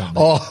doing something.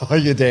 Oh,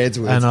 your dad's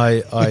words. And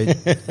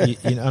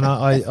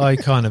I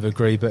kind of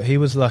agree, but he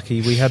was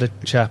lucky. We had a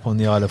chap on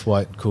the Isle of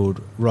Wight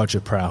called Roger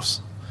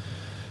Prowse,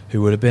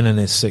 who would have been in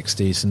his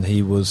 60s, and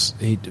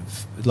he'd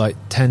like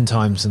 10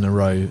 times in a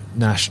row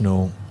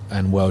national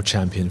and world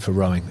champion for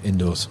rowing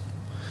indoors.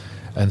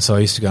 And so I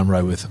used to go and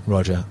row with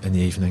Roger in the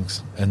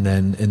evenings, and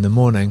then in the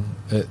morning,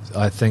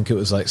 I think it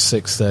was like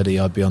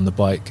 6:30, I'd be on the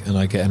bike, and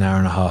I'd get an hour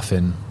and a half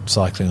in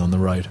cycling on the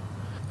road,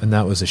 and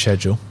that was the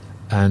schedule.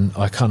 And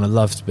I kind of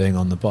loved being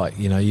on the bike.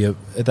 You know,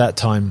 at that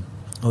time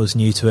I was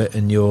new to it,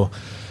 and your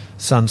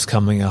sun's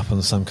coming up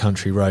on some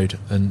country road,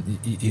 and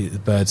the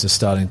birds are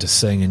starting to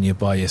sing, and you're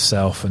by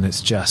yourself, and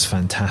it's just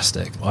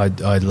fantastic.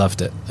 I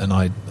loved it, and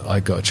I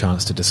got a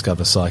chance to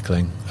discover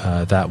cycling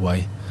that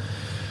way.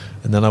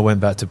 And then I went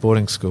back to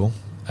boarding school,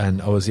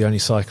 and I was the only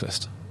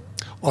cyclist.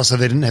 Oh, so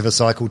they didn't have a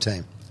cycle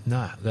team?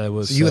 No, there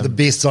was. So you were the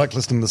best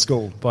cyclist in the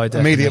school by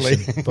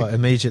definition,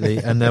 immediately.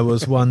 And there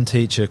was one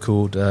teacher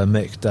called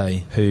Mick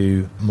Day,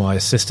 who my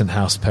assistant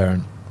house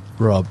parent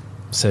Rob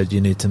said, "You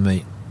need to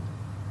meet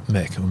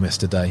Mick, or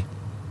Mr. Day.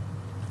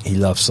 He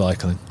loves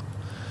cycling."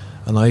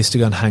 And I used to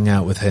go and hang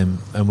out with him,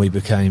 and we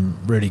became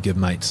really good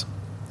mates.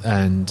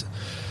 And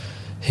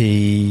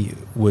he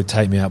would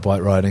take me out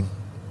bike riding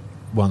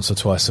once or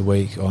twice a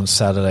week. On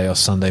Saturday or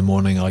Sunday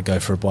morning, I'd go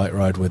for a bike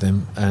ride with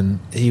him, and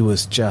he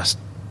was just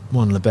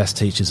one of the best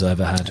teachers I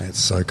ever had. That's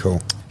so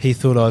cool. He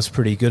thought I was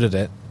pretty good at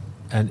it,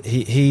 and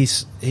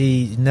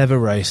he never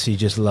raced. He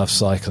just loved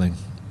cycling,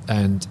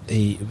 and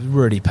he was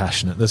really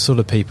passionate. The sort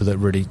of people that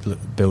really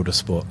build a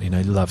sport, you know,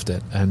 loved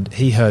it. And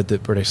he heard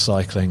that British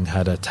Cycling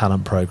had a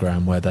talent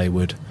program where they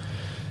would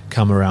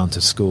come around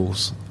to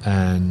schools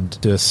and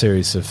do a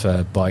series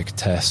of bike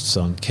tests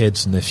on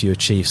kids, and if you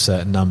achieve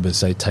certain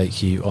numbers, they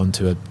take you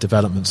onto a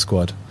development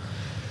squad.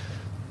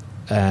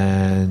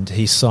 And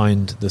he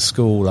signed the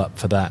school up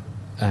for that.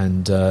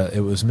 And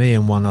it was me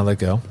and one other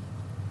girl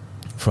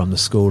from the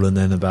school, and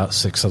then about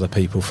 6 other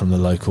people from the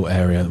local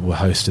area that were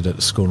hosted at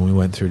the school, and we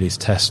went through these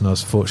tests, and I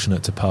was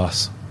fortunate to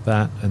pass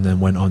that, and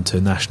then went on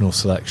to national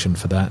selection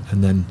for that.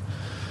 And then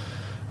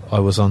I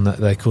was on that,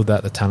 they called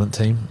that the talent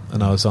team,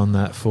 and I was on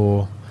that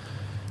for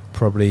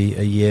probably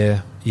a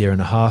year and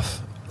a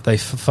half. They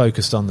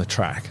focused on the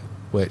track,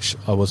 which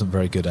I wasn't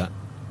very good at.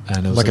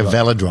 And it was like a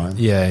velodrome.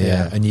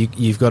 Yeah. And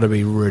you've got to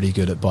be really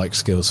good at bike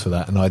skills for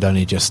that, and I'd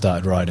only just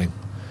started riding.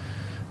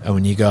 And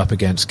when you go up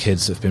against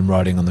kids that have been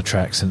riding on the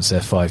track since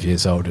they're 5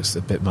 years old, it's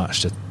a bit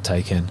much to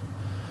take in.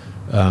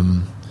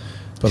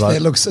 But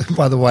it looks,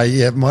 by the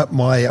way,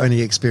 my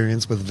only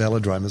experience with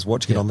velodrome is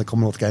watching it on the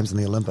Commonwealth Games and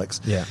the Olympics.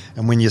 Yeah.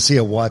 And when you see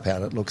a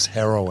wipeout, it looks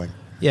harrowing.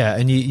 Yeah,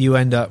 and you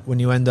end up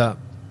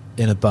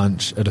in a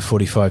bunch at a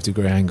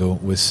 45-degree angle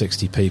with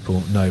 60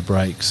 people, no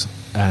brakes,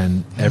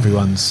 and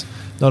everyone's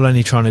not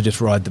only trying to just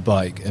ride the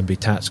bike and be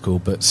tactical,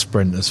 but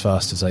sprint as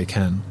fast as they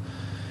can.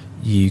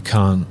 You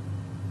can't.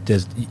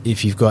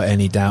 If you've got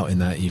any doubt in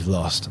that, you've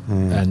lost,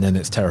 and then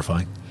it's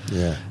terrifying.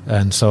 Yeah.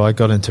 And so I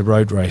got into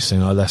road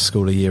racing. I left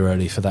school a year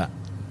early for that,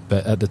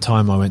 but at the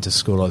time I went to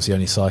school, I was the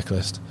only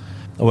cyclist.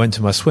 I went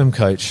to my swim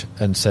coach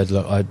and said,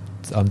 "Look,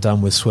 I'm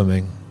done with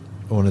swimming.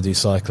 I want to do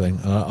cycling."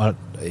 And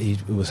he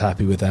was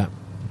happy with that,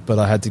 but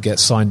I had to get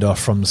signed off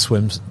from the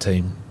swim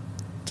team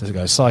to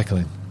go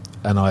cycling.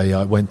 And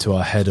I went to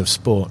our head of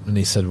sport, and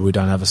he said, "We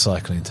don't have a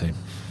cycling team."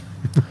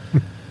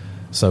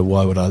 So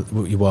why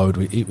would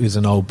we? He was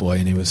an old boy,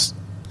 and he was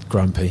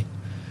grumpy.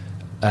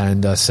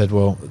 And I said,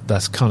 "Well,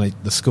 that's kind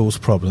of the school's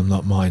problem,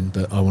 not mine,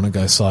 but I want to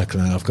go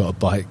cycling, and I've got a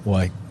bike.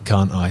 Why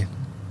can't I?"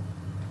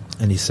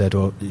 And he said,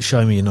 "Well,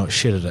 show me you're not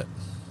shit at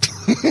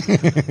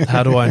it.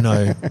 How do I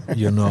know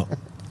you're not,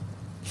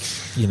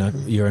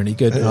 you're any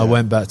good?" And I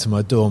went back to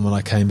my dorm, and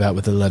I came back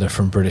with a letter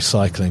from British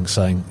Cycling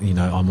saying,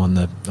 I'm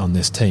on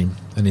this team.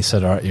 And he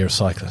said, "All right, you're a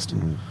cyclist."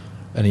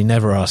 And he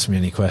never asked me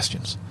any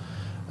questions.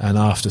 And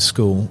after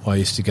school, I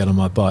used to get on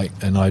my bike,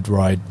 and I'd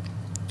ride,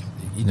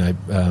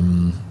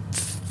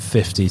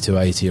 50 to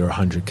 80 or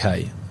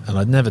 100k, and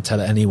I'd never tell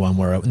anyone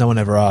no one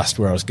ever asked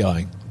where I was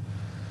going.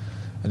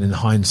 And in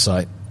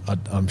hindsight,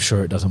 I'm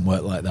sure it doesn't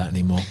work like that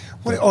anymore.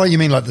 You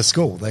mean like the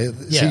school?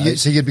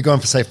 So you'd be going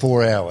for, say,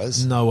 4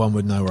 hours? No one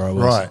would know where I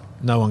was. Right.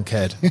 No one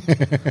cared.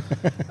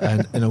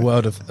 And in a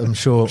world of, I'm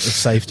sure, as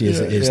safety as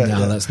it is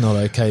now, that's not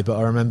okay. But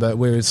I remember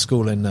we were at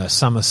school in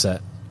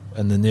Somerset,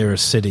 and the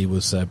nearest city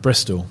was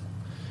Bristol,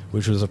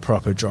 which was a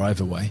proper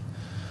drive away.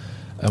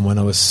 And when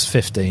I was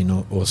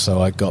 15 or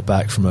so, I got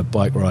back from a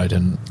bike ride,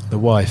 and the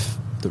wife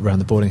that ran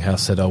the boarding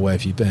house said, "Oh, where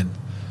have you been?"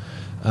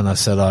 And I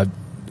said, "I've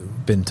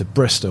been to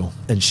Bristol,"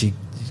 and she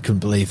couldn't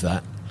believe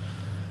that.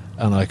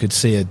 And I could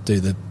see her do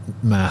the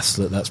maths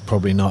that that's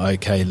probably not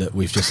okay that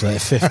we've just let a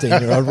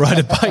 15-year-old ride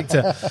a bike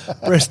to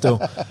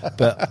Bristol.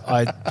 But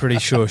I'm pretty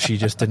sure she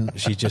just didn't.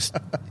 She just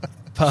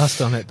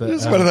passed on it. But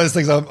it's one of those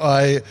things.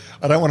 I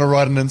don't want to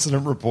write an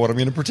incident report. I'm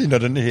going to pretend I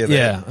didn't hear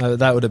that. Yeah,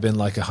 that would have been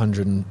like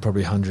 100,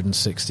 probably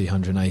 160,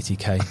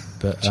 180k.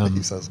 But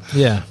Jesus.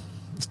 Yeah,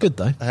 it's good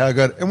though. How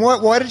good. And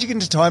why did you get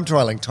into time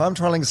trialing? Time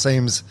trialing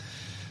seems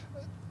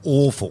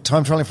awful.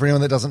 Time trialing, for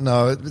anyone that doesn't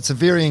know, it's a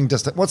varying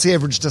distance. What's the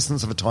average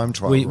distance of a time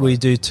trial? We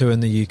do 2 in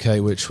the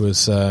UK, which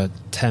was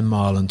 10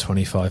 mile and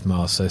 25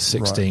 miles, so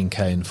 16k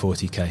and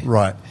 40k.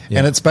 Right. Yeah.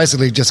 And it's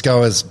basically just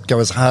go as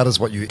hard as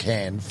what you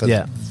can for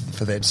that.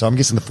 So I'm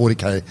guessing the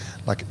 40k,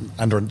 like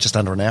just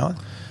under an hour?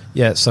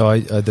 Yeah, so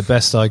the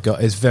best I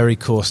got is very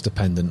course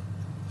dependent.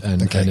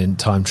 And in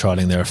time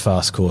trialing there are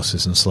fast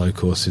courses and slow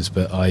courses,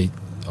 but I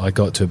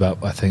got to about,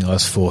 I think I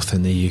was 4th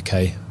in the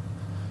UK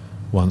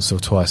once or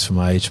twice for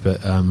my age,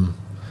 but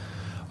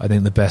I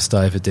think the best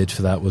I ever did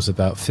for that was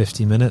about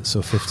 50 minutes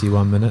or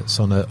 51 minutes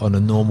on a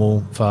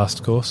normal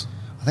fast course.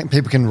 I think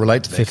people can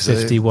relate to that.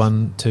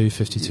 51 to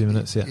 52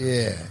 minutes, yeah.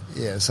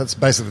 Yeah. So it's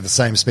basically the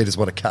same speed as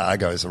what a car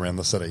goes around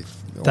the city.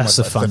 That's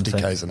the fun 50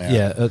 thing. k's an hour.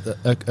 Yeah,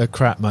 a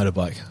crap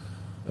motorbike,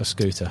 a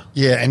scooter.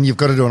 Yeah, and you've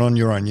got to do it on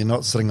your own. You're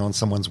not sitting on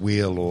someone's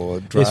wheel or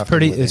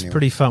drafting. It's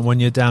pretty fun when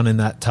you're down in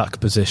that tuck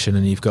position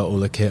and you've got all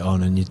the kit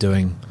on and you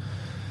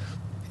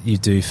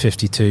do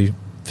 52,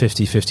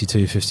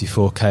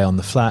 54k on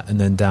the flat, and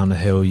then down the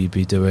hill you'd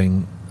be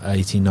doing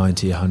 80,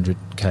 90,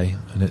 100k,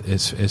 and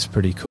it's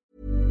pretty cool.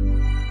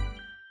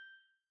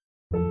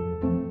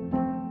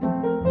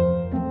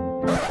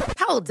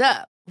 Hold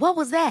up. What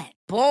was that?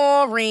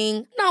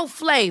 Boring. No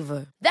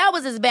flavor. That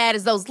was as bad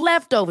as those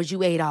leftovers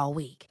you ate all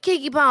week.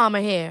 Keke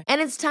Palmer here,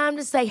 and it's time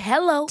to say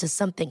hello to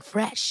something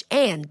fresh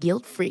and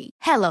guilt-free.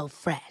 Hello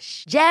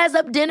Fresh. Jazz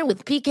up dinner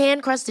with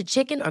pecan-crusted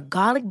chicken or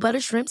garlic butter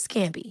shrimp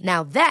scampi.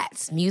 Now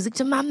that's music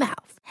to my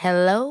mouth.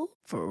 Hello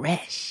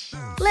Fresh.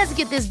 Let's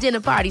get this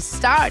dinner party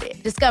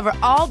started. Discover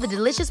all the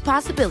delicious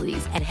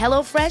possibilities at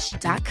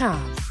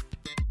hellofresh.com.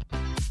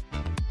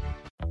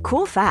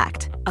 Cool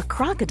fact, a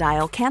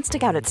crocodile can't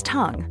stick out its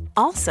tongue.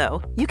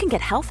 Also, you can get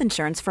health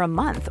insurance for a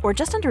month or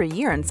just under a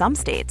year in some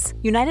states.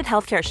 United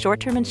Healthcare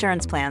short-term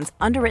insurance plans,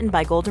 underwritten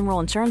by Golden Rule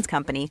Insurance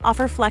Company,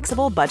 offer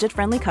flexible,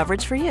 budget-friendly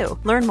coverage for you.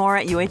 Learn more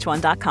at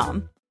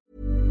uh1.com.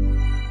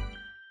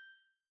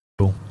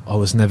 I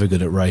was never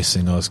good at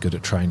racing. I was good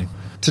at training.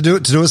 To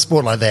do a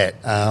sport like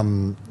that,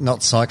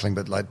 not cycling,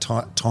 but like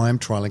time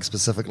trialing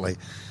specifically,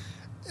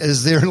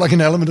 is there like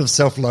an element of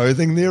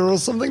self-loathing there or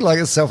something, like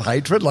a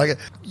self-hatred? Like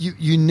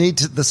you need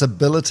this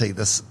ability,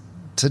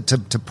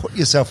 to put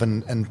yourself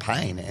in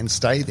pain and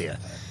stay there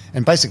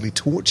and basically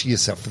torture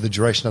yourself for the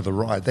duration of the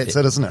ride. That's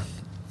it, isn't it?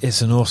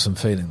 It's an awesome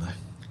feeling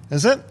though.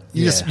 Is it?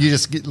 You Yeah.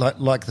 just get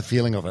like the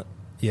feeling of it.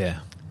 Yeah.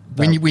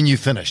 When you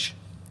finish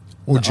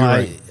or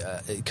during.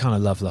 I kind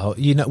of love the whole,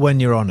 when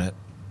you're on it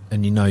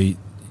and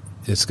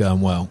it's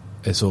going well,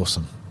 it's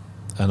awesome.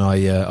 And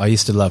I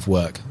used to love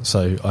work,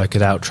 so I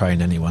could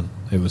out-train anyone.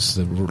 It was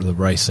the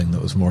racing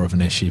that was more of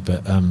an issue,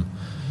 but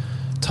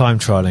time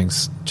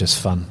trialing's just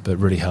fun, but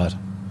really hard.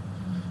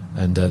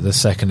 And the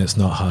second it's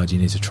not hard, you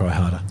need to try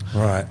harder.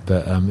 Right.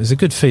 But it's a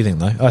good feeling,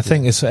 though. I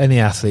think any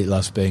athlete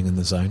loves being in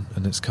the zone,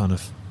 and it's kind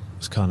of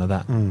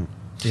that. Mm.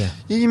 Yeah.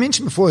 You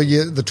mentioned before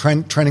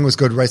the training was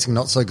good, racing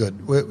not so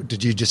good.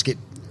 Did you just get?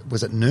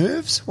 Was it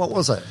nerves? What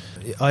was it?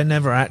 I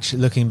never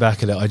actually, looking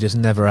back at it, I just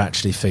never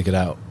actually figured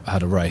out how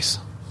to race.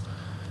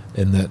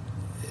 In that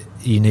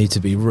you need to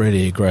be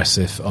really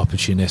aggressive,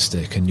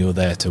 opportunistic, and you're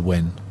there to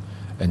win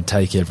and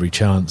take every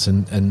chance,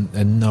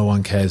 and no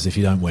one cares if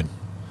you don't win.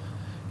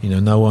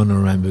 No one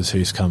remembers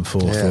who's come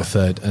fourth or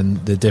third,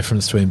 and the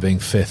difference between being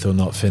fifth or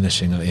not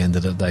finishing at the end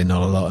of the day,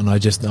 not a lot. And I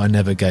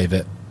never gave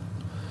it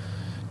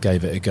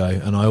a go,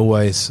 and I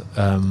always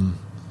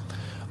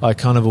I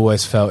kind of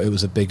always felt it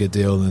was a bigger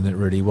deal than it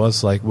really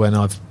was. Like when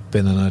I've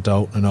been an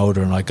adult and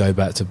older and I go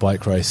back to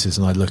bike races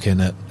and I look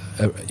in at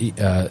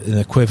an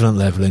equivalent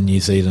level in New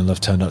Zealand, I've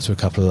turned up to a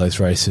couple of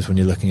those races when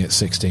you're looking at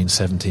 16,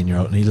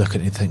 17-year-old and you look at it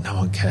and you think, no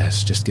one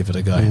cares, just give it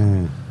a go.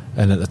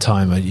 And at the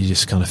time you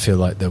just kind of feel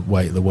like the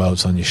weight of the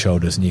world's on your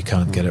shoulders and you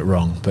can't get it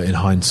wrong. But in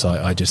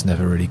hindsight, I just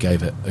never really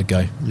gave it a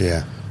go.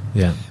 Yeah.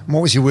 And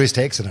what was your worst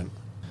accident?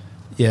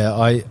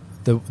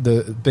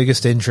 The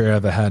biggest injury I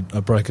ever had, I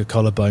broke a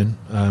collarbone.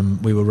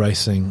 We were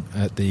racing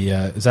at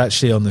it was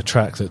actually on the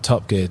track that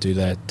Top Gear do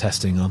their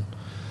testing on.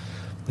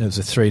 It was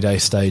a 3-day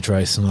stage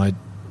race, and we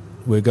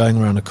were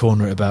going around a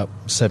corner at about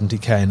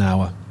 70k an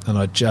hour, and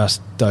I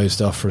just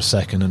dozed off for a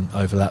second and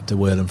overlapped the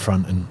wheel in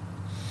front and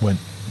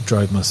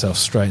drove myself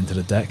straight into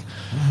the deck.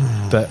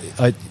 But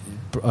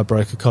I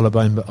broke a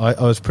collarbone, but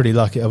I was pretty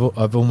lucky.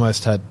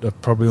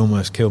 I've probably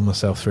almost killed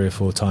myself 3 or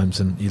 4 times,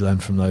 and you learn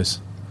from those.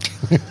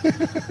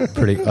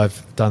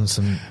 I've done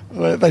some.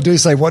 Well, they do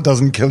say what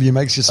doesn't kill you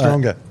makes you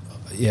stronger.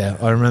 Yeah,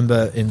 I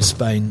remember in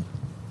Spain,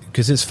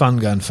 because it's fun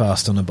going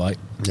fast on a bike.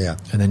 Yeah,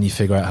 and then you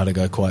figure out how to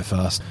go quite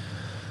fast.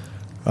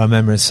 I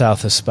remember in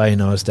south of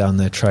Spain, I was down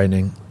there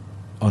training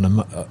on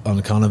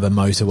a kind of a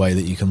motorway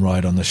that you can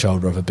ride on the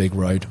shoulder of a big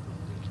road,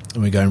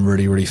 and we're going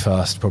really, really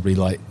fast, probably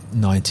like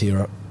 90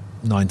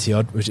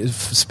 odd, which is,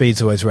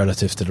 speed's always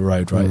relative to the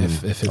road, right?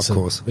 If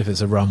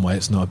it's a runway,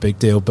 it's not a big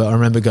deal. But I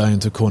remember going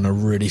into a corner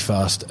really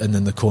fast, and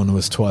then the corner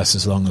was twice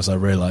as long as I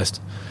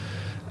realised,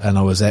 and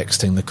I was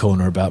exiting the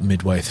corner about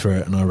midway through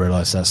it, and I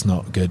realised that's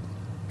not good.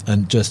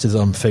 And just as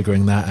I'm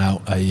figuring that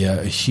out, a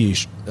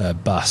huge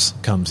bus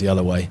comes the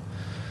other way,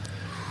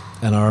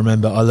 and I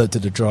remember I looked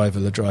at the driver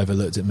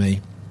looked at me,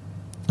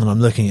 and I'm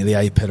looking at the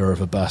A-pillar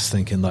of a bus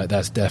thinking, like,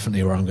 that's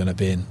definitely where I'm going to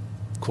be in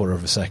a quarter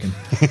of a second.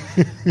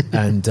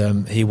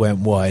 And he went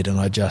wide, and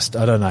I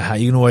don't know how,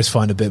 you can always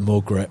find a bit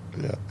more grip.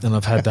 Yeah. And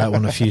I've had that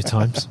one a few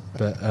times,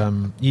 but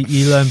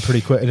you learn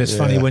pretty quick. And it's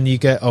funny, when you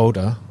get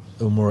older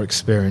or more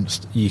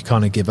experienced, you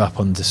kind of give up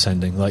on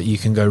descending. Like, you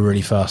can go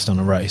really fast on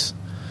a race,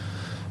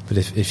 but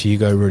if you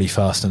go really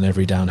fast on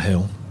every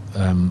downhill,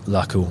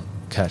 luck will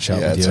catch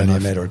up with you. It's only a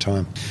matter of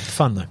time.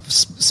 Fun though.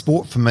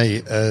 Sport for me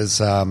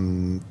is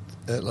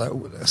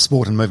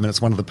sport and movement.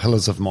 It's one of the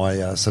pillars of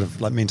my sort of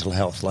like mental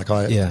health. Like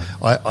I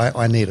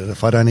need it.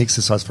 If I don't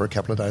exercise for a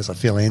couple of days, I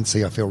feel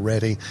antsy, I feel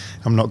ratty,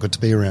 I'm not good to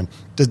be around.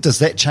 Does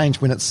that change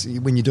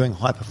when you're doing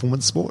high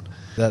performance sport?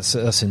 That's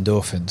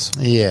endorphins.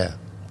 Yeah,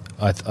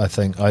 I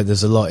think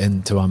there's a lot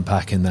to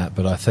unpack in that,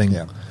 but I think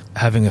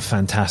having a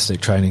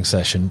fantastic training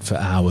session for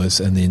hours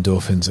and the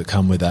endorphins that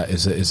come with that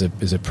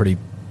is a pretty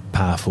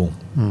powerful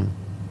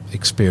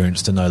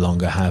experience to no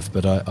longer have.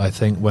 But I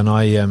think when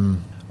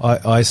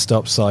I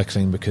stopped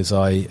cycling because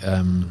I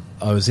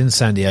was in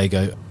San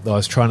Diego. I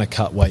was trying to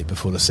cut weight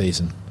before the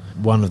season.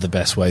 One of the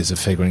best ways of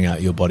figuring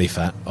out your body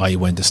fat, i.e.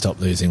 when to stop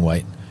losing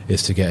weight,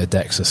 is to get a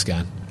DEXA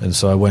scan. And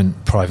so I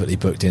went privately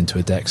booked into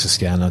a DEXA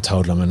scan. I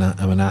told him I'm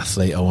an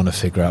athlete. I want to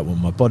figure out what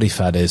my body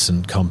fat is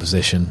and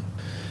composition.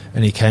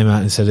 And he came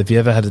out and said, have you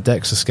ever had a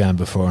DEXA scan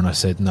before? And I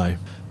said, no. And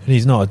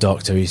he's not a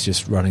doctor. He's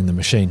just running the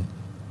machine.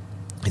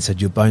 He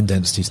said, your bone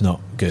density's not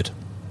good.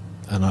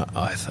 And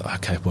I thought,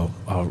 okay, well,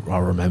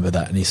 I'll remember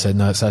that. And he said,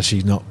 no, it's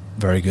actually not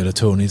very good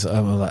at all. And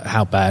I'm like,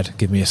 how bad?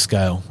 Give me a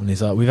scale. And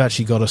he's like, we've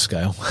actually got a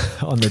scale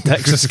on the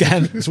DEXA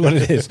scan. That's what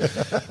it is.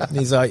 And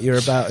he's like, you're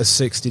about a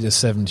 60 to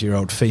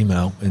 70-year-old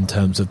female in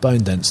terms of bone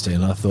density.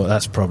 And I thought,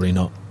 that's probably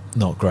not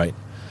great.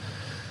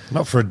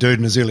 Not for a dude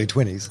in his early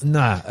 20s.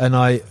 Nah.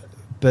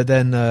 But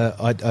then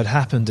I'd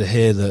happened to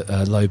hear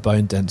that low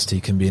bone density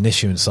can be an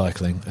issue in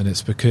cycling, and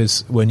it's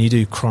because when you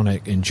do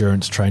chronic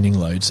endurance training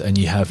loads and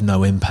you have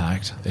no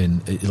impact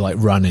in, like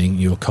running,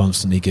 you're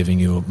constantly giving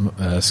your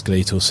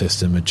skeletal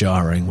system a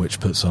jarring, which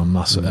puts on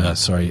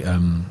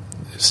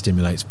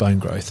stimulates bone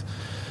growth.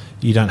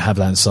 You don't have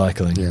that in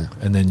cycling,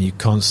 and then you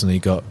constantly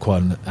got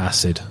quite an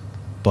acid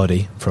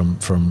body from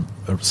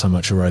so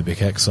much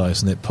aerobic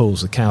exercise, and it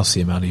pulls the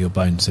calcium out of your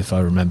bones, if I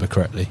remember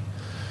correctly.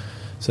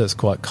 So it's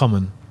quite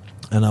common.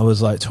 And I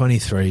was like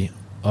 23.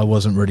 I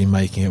wasn't really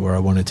making it where I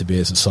wanted to be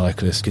as a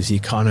cyclist, because you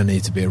kind of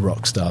need to be a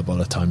rock star by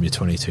the time you're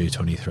 22,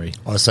 23.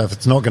 Oh, so if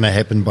it's not going to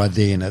happen by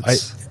then,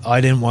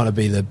 I didn't want to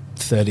be the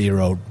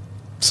 30-year-old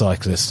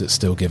cyclist that's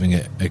still giving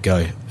it a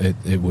go.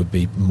 It would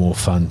be more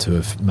fun to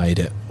have made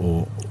it,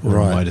 or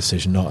my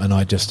decision not. And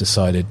I just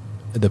decided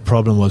the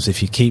problem was,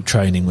 if you keep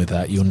training with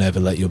that, you'll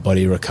never let your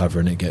body recover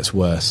and it gets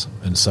worse.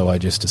 And so I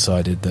just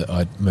decided that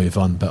I'd move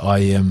on. But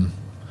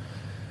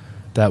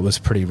that was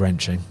pretty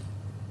wrenching.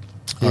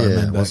 I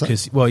remember,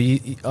 because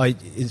I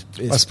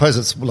suppose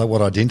it's like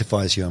what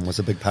identifies you and was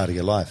a big part of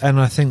your life, and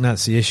I think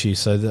that's the issue.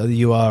 So that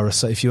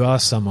if you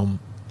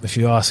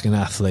ask an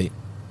athlete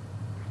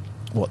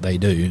what they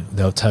do,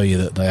 they'll tell you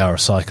that they are a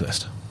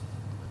cyclist,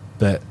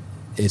 but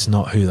it's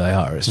not who they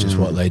are. It's just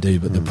what they do.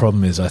 But the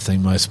problem is, I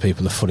think most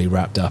people are fully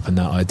wrapped up in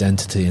that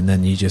identity, and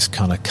then you just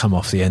kind of come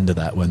off the end of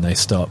that when they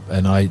stop.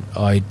 And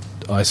I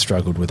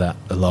struggled with that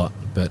a lot,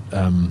 but.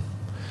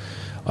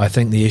 I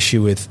think the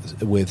issue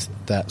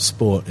with that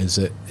sport is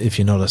that if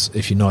you're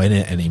not in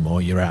it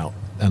anymore, you're out,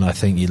 and I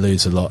think you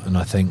lose a lot. And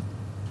I think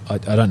I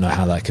don't know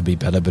how that could be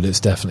better, but it's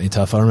definitely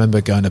tough. I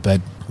remember going to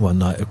bed one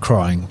night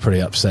crying,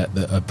 pretty upset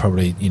that I'd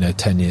probably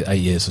 8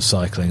 years of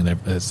cycling, and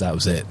that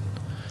was it.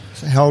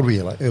 So how old were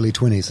you? Like early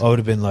 20s? I would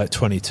have been like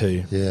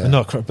 22.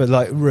 Yeah, but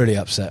like really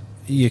upset.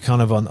 You kind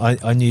of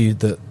I knew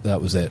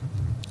that was it,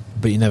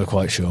 but you're never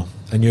quite sure,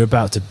 and you're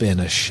about to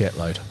bin a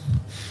shitload.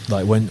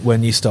 Like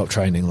when you stop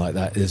training like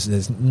that,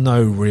 there's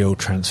no real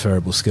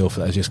transferable skill for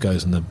that. It just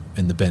goes in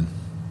the bin.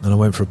 And I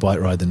went for a bike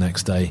ride the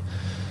next day,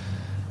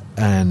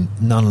 and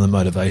none of the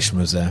motivation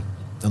was there.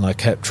 And I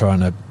kept trying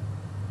to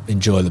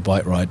enjoy the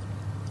bike ride,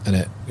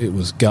 and it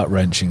was gut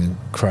wrenching and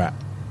crap,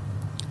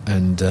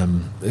 and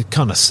it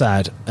kind of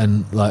sad.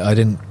 And like I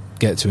didn't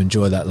get to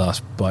enjoy that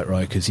last bike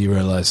ride, because you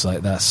realise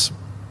like there's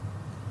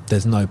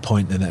no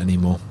point in it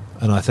anymore.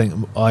 And I think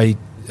I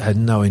had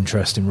no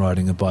interest in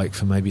riding a bike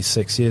for maybe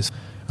 6 years,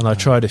 and I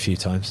tried a few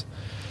times.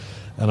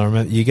 And I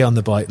remember you get on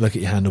the bike, look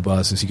at your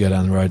handlebars as you go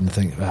down the road, and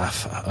think,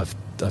 I've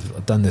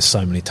done this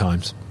so many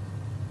times.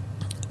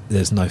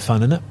 There's no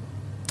fun in it.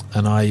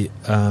 And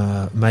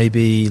I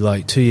maybe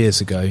like 2 years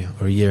ago,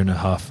 or a year and a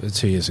half,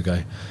 2 years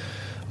ago,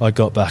 I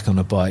got back on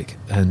a bike,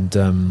 and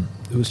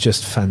it was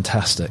just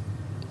fantastic.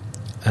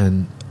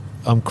 And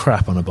I'm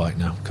crap on a bike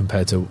now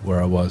compared to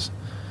where I was.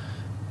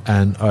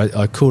 And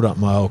I called up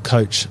my old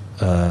coach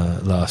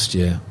last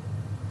year,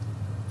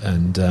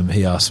 and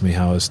he asked me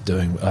how I was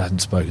doing. I hadn't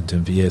spoken to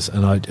him for years,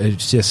 and it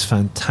was just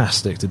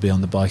fantastic to be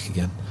on the bike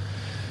again.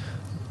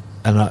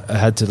 And I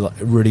had to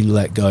really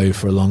let go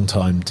for a long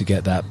time to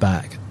get that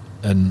back.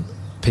 And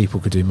people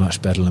could do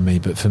much better than me,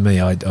 but for me,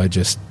 I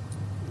just,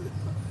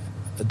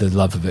 the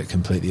love of it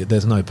completely.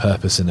 There's no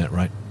purpose in it,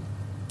 right?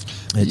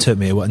 It took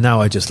me a while. Now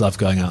I just love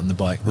going out on the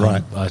bike.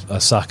 Right. I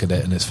suck at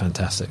it, and it's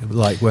fantastic.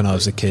 Like when I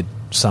was a kid,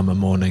 summer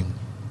morning,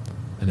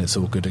 and it's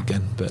all good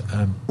again. But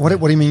What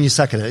do you mean you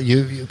suck at it?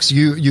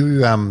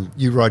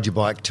 You ride your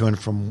bike to and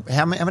from.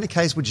 How many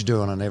Ks would you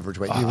do on an average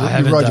week? You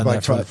ride your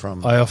bike to and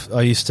from.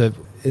 I used to,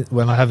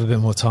 when I have a bit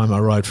more time, I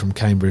ride from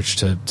Cambridge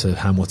to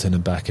Hamilton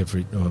and back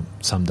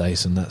some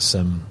days, and that's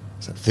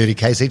 30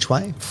 Ks each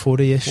way?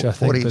 40-ish, I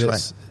think. 40 each way.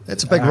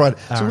 That's a big ride.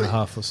 Hour and a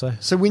half or so.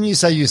 So when you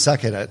say you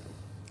suck at it,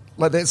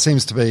 like that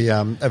seems to be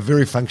a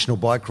very functional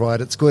bike ride.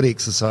 It's good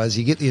exercise.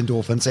 You get the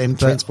endorphins and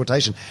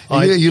transportation.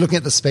 Are you looking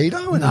at the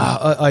speedo?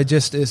 No, I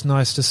just, it's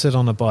nice to sit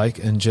on a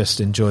bike and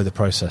just enjoy the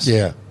process.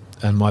 Yeah.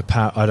 And my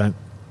power, I don't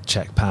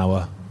check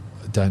power.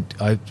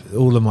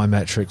 All of my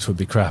metrics would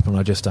be crap, and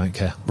I just don't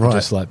care. Right. I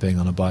just like being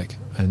on a bike.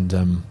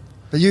 And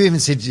but you even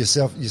said to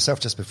yourself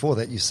just before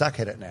that you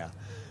suck at it now.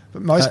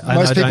 But most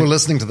people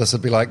listening to this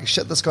would be like,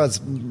 shit, this guy's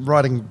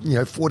riding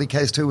 40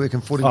 Ks to work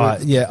and 40 work.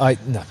 Yeah,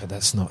 no, but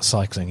that's not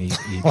cycling.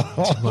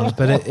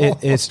 But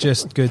it's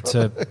just good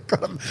to.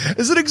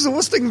 Is it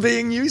exhausting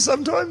being you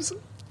sometimes?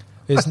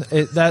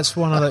 That's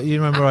one of the. You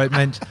remember I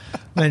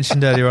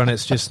mentioned earlier on.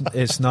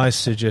 It's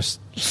nice to just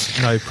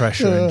no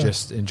pressure and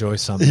just enjoy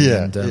something.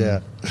 Yeah,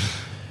 and,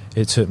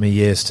 It took me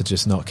years to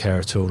just not care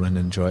at all and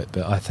enjoy it,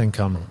 but I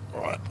think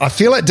I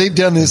feel like deep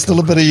down there's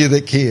still a bit of you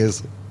that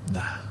cares.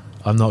 Nah,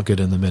 I'm not good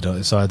in the middle.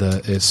 It's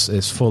either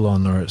it's full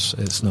on or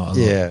it's not.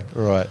 Yeah,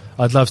 right.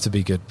 I'd love to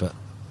be good, but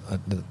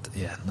no.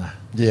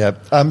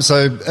 Yeah.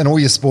 So, in all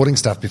your sporting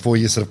stuff, before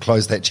you sort of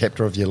closed that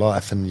chapter of your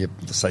life in your,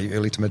 say,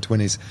 early to mid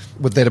 20s,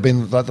 would that have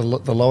been like the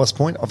lowest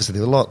point? Obviously,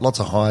 there were lots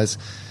of highs.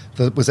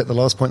 Was that the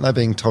lowest point though?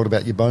 Being told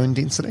about your bone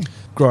density?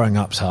 Growing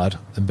up's hard,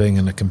 and being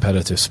in a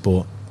competitive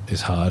sport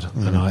is hard,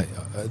 and I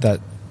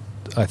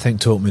think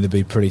taught me to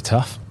be pretty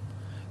tough.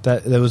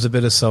 That there was a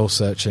bit of soul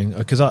searching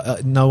because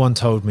no one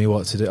told me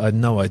what to do. I had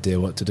no idea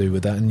what to do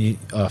with that. And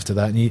after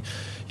that, you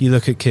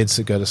look at kids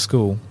that go to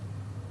school,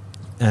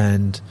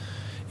 and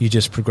you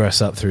just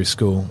progress up through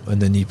school,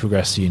 and then you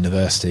progress to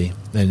university,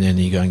 and then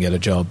you go and get a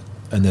job,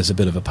 and there's a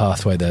bit of a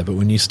pathway there. But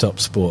when you stop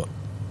sport,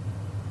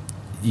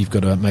 you've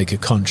got to make a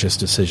conscious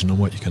decision on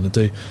what you're going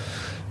to do.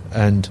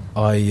 And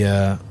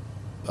I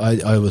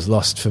was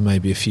lost for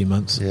maybe a few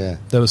months. Yeah,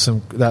 that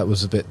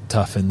was a bit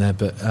tough in there,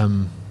 but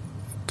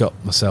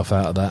got myself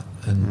out of that.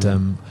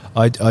 And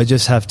I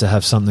just have to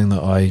have something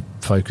that I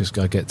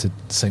get to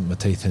sink my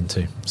teeth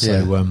into.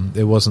 So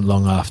it wasn't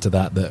long after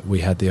that we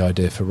had the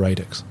idea for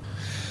Radix.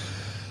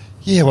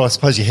 Yeah, well, I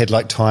suppose you had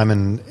like time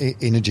and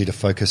energy to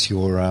focus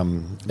your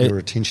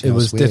attention. It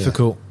was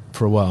difficult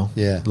for a while.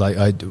 Yeah,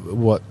 like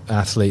what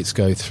athletes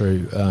go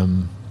through.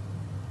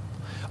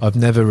 I've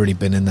never really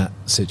been in that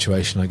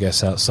situation, I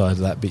guess, outside of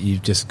that. But you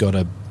just got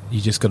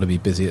to be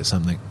busy at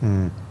something,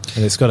 and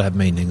it's got to have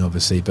meaning,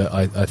 obviously. But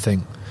I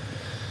think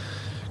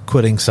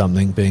quitting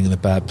something, being in a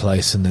bad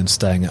place, and then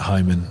staying at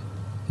home and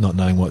not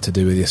knowing what to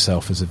do with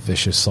yourself is a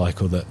vicious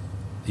cycle that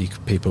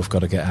people have got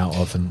to get out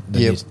of. And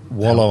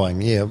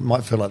wallowing. Yeah, it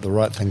might feel like the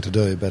right thing to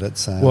do, but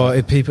it's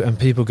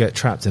people get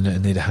trapped in it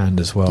and need a hand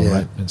as well,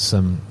 right?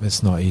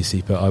 It's not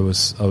easy, but I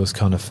was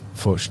kind of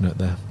fortunate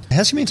there.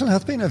 How's your mental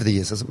health been over the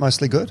years? Is it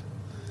mostly good?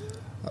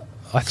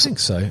 I think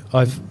so.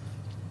 I've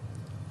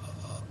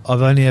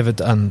only ever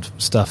done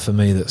stuff for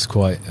me that's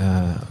quite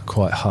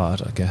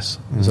hard, I guess.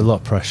 There's a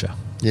lot of pressure.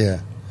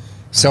 Yeah.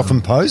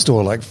 Self-imposed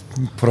or like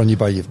put on you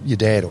by your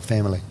dad or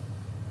family?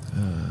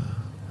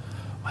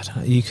 I don't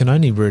know. You can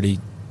only really,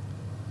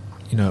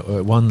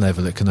 at one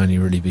level it can only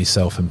really be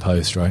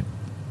self-imposed, right?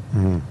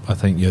 I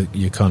think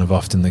you're kind of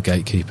often the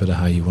gatekeeper to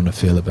how you want to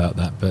feel about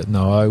that. But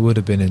no, I would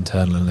have been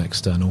internal and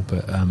external.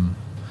 But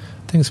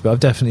I've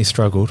definitely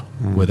struggled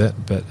with it.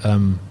 But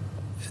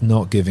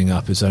not giving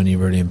up is only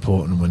really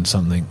important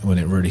when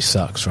it really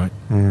sucks, right?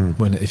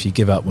 If you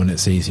give up when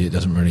it's easy, it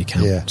doesn't really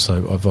count. Yeah.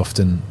 So I've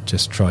often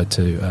just tried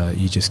to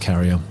you just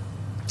carry on.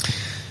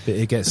 But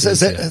it gets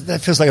easier.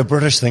 That feels like a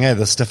British thing,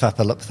 the stiff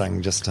upper lip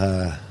thing. Just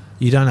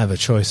you don't have a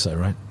choice, though,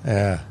 right?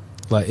 Yeah.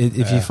 Like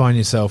if you find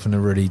yourself in a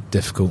really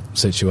difficult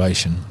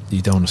situation,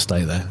 you don't want to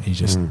stay there. You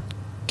just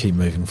keep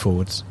moving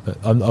forwards.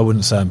 But I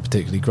wouldn't say I'm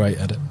particularly great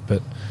at it.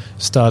 But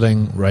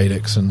starting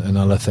Radix and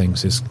other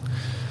things is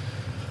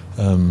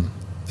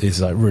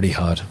is like really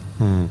hard.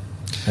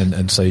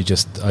 And so you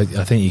just, I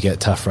think you get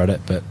tougher at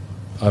it, but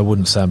I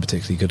wouldn't say I'm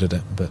particularly good at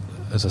it. But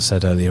as I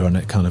said earlier on,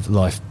 it kind of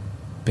life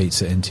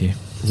beats it into you.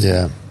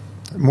 Yeah.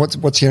 And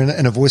what's your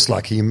inner voice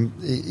like? Are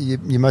you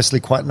mostly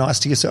quite nice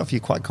to yourself?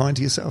 You're quite kind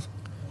to yourself?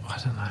 I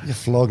don't know. You're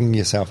flogging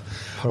yourself.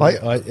 One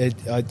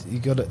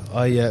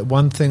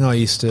thing I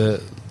used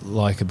to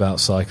like about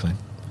cycling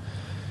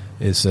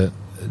is that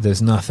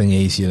there's nothing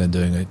easier than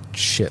doing a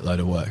shitload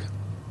of work.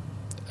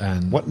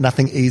 And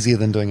nothing easier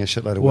than doing a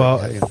shitload of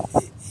work?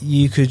 Well,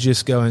 you could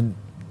just go and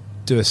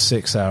do a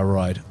 6-hour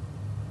ride,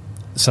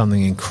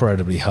 something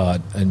incredibly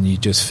hard, and you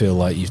just feel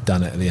like you've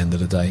done it at the end of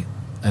the day.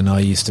 And I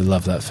used to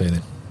love that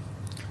feeling.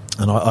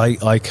 And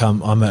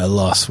I'm at a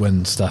loss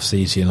when stuff's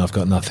easy and I've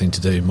got nothing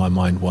to do. My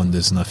mind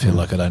wanders and I feel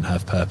like I don't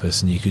have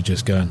purpose. And you could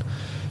just go and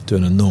do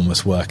an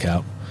enormous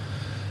workout,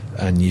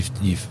 and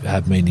you've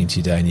had meaning to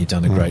your day and you've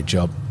done a great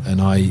job.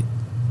 And I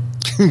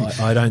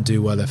don't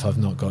do well if I've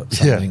not got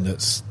something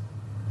that's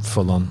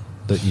full on,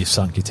 that you've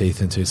sunk your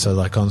teeth into. So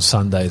like on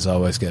Sundays I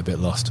always get a bit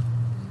lost,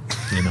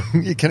 you know.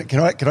 Can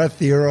I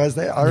theorise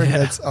that? I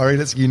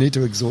reckon you need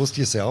to exhaust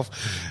yourself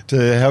to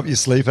help you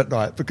sleep at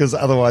night, because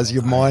otherwise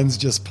your mind's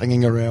just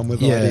pinging around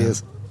with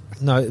ideas.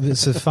 No,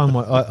 it's a fun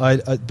one.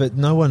 But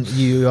no one,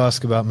 you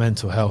ask about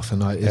mental health,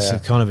 and it's a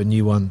kind of a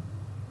new one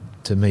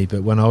to me,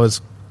 but when I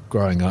was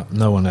growing up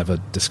no one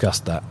ever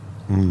discussed that.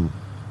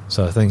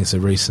 So I think it's a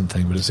recent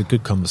thing, but it's a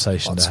good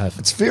conversation to have.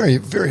 It's very,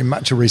 very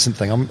much a recent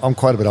thing. I'm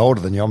quite a bit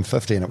older than you. I'm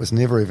 50, and it was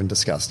never even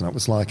discussed. And it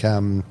was like, I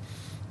don't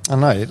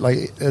know,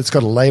 like it's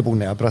got a label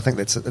now, but I think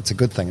it's a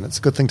good thing, and it's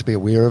a good thing to be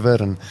aware of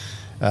it and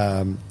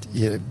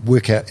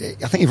work out.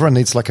 I think everyone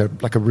needs like a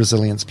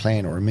resilience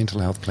plan or a mental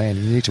health plan.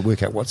 You need to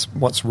work out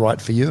what's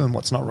right for you and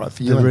what's not right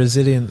for you. The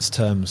resilience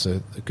terms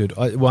are good.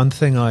 One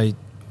thing I've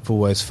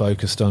always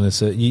focused on is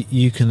that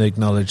you can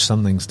acknowledge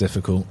something's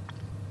difficult,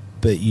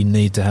 but you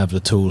need to have the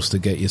tools to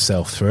get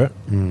yourself through it.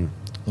 And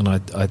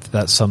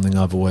that's something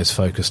I've always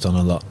focused on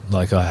a lot.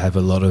 Like I have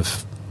a lot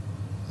of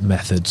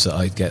methods that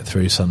I get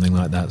through something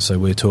like that. So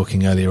we were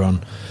talking earlier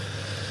on,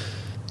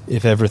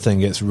 if everything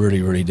gets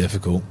really, really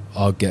difficult,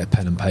 I'll get a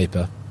pen and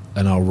paper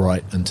and I'll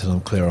write until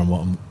I'm clear on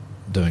what I'm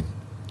doing.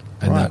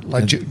 And right,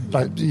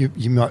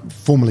 you might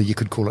formally you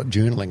could call it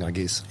journaling, I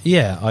guess.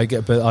 Yeah,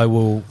 but I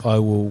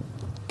will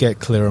get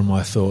clear on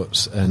my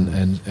thoughts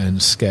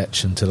and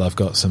sketch until I've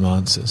got some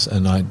answers.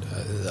 And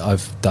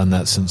I've done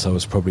that since I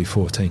was probably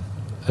 14,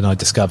 and I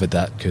discovered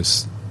that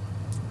because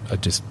I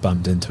just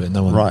bumped into it.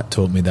 No one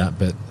taught me that,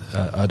 but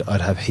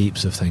I'd have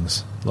heaps of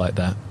things like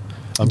that.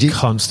 I'm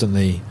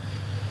constantly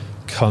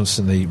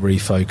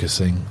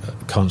refocusing,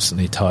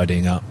 constantly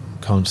tidying up,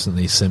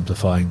 constantly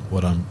simplifying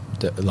what I'm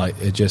like.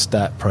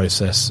 That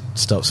process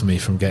stops me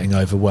from getting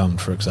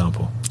overwhelmed, for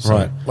example. So,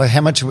 right. Like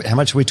how much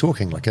are we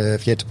talking? Like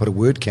if you had to put a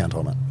word count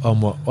on it?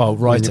 On what? Oh,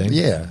 writing.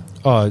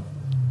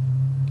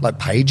 Like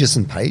pages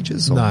and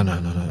pages? Or?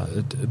 No.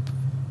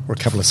 Or a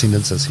couple of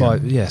sentences.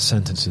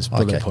 Sentences,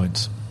 bullet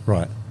points.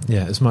 Right.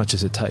 Yeah, as much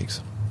as it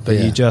takes. But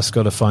you just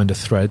got to find a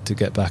thread to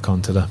get back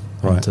onto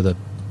the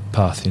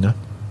path, you know.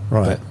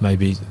 Right. But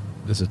maybe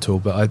there's a tool,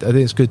 but I think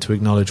it's good to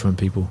acknowledge when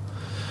people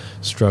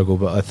struggle.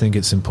 But I think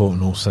it's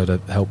important also to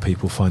help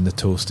people find the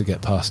tools to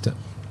get past it.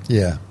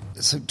 Yeah.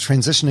 So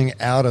transitioning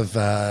out of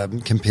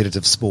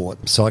competitive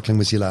sport, cycling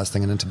was your last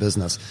thing, and into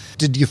business.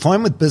 Did you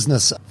find with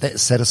business that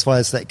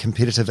satisfies that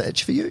competitive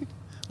itch for you?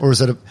 Or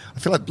is it I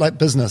feel like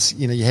business,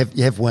 you know, you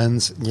have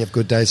wins, you have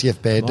good days, you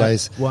have bad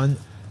days.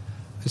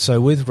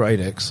 So with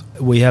Radix,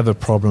 we have a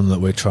problem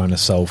that we're trying to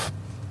solve,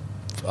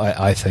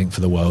 I think,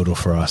 for the world or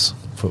for us.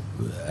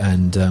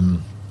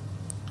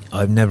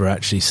 I've never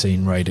actually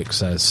seen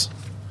Radix as...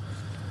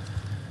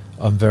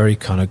 I'm very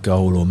kind of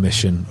goal or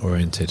mission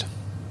oriented.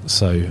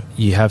 So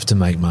you have to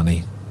make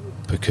money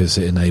because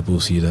it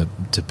enables you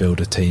to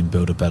build a team,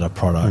 build a better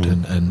product.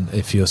 And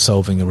if you're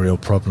solving a real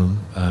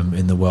problem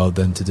in the world,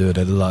 then to do it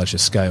at a larger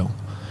scale.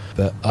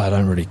 But I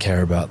don't really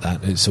care about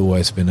that. It's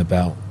always been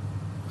about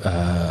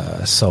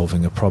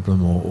solving a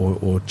problem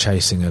or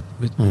chasing a...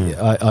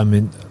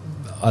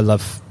 I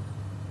love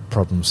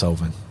problem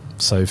solving.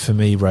 So for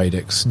me,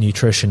 Radix,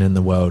 nutrition in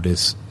the world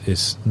is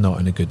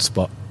not in a good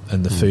spot.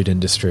 And the food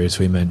industry, as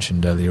we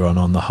mentioned earlier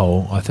on the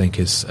whole, I think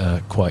is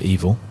quite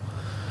evil.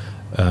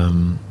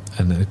 And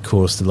it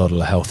caused a lot of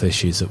the health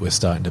issues that we're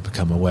starting to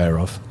become aware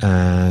of.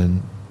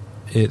 And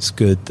it's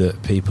good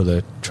that people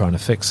are trying to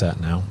fix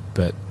that now.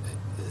 But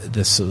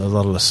there's a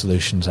lot of the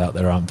solutions out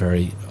there aren't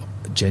very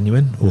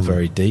genuine or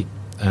very deep.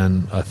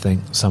 And I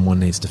think someone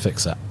needs to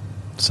fix that.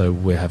 So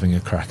we're having a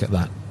crack at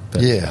that.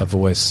 But I've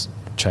always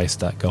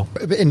chased that goal.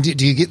 And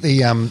do you get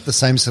the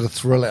same sort of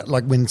thrill out,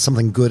 like when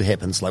something good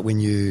happens, like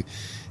when you...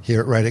 Here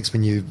at Radix,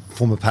 when you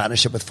form a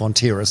partnership with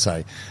Fonterra,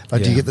 say, do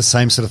you get the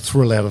same sort of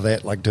thrill out of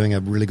that, like doing a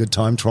really good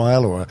time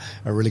trial or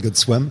a really good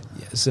swim?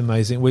 Yeah, it's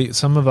amazing.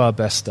 Some of our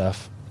best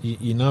stuff,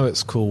 you know,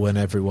 it's cool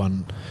when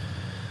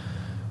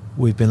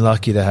we've been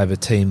lucky to have a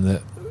team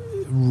that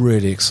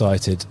really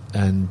excited,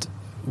 and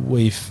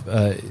we've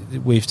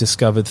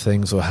discovered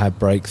things or had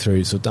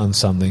breakthroughs or done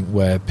something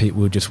where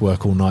people will just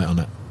work all night on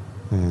it.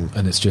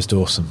 and it's just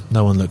awesome.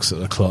 No one looks at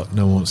the clock,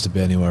 no one wants to be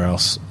anywhere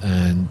else,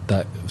 and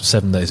that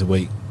 7 days a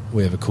week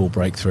we have a cool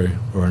breakthrough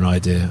or an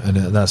idea, and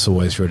that's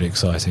always really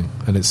exciting.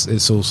 And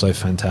it's also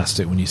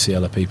fantastic when you see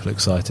other people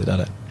excited at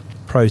it.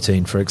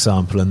 Protein, for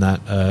example, and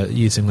that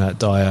using that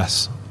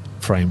DIAS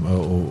frame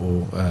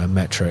or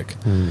metric,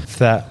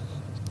 that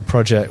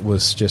project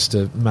was just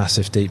a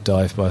massive deep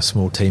dive by a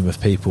small team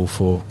of people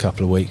for a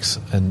couple of weeks,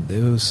 and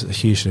it was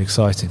hugely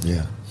exciting.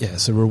 Yeah,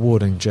 it's a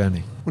rewarding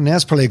journey. Well,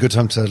 now's probably a good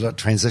time to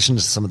transition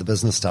to some of the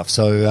business stuff.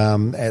 So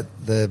at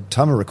the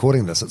time of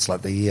recording this, it's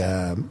like the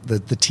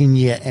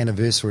 10-year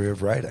anniversary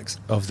of Radix.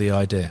 Of the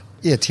idea.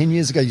 Yeah, 10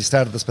 years ago you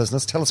started this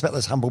business. Tell us about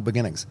those humble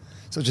beginnings.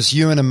 So just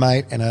you and a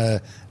mate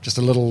and just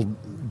a little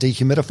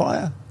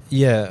dehumidifier?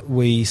 Yeah,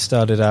 we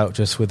started out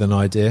just with an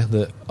idea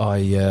that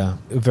a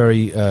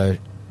very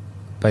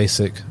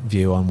basic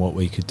view on what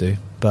we could do.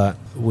 But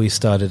we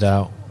started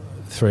out,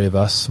 three of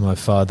us, my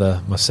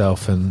father,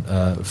 myself and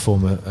a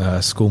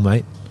former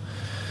schoolmate.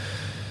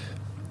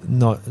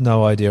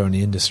 No idea on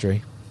the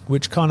industry,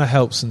 which kind of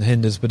helps and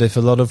hinders, but if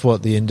a lot of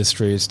what the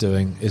industry is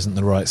doing isn't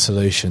the right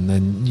solution,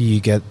 then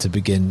you get to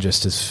begin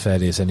just as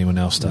fairly as anyone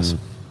else does.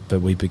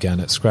 But we began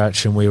at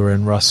scratch, and we were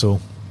in Russell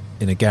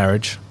in a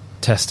garage,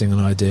 testing an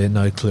idea,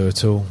 no clue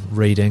at all,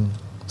 reading,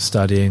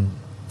 studying,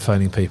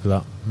 phoning people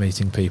up,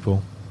 meeting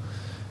people.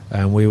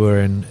 And we were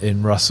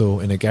in Russell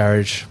in a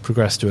garage,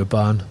 progressed to a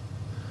barn,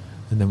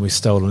 and then we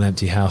stole an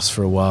empty house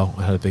for a while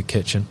and had a big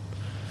kitchen.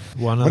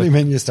 What do you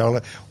mean you stole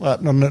it?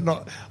 Well,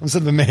 no, I'm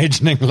sort of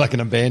imagining like an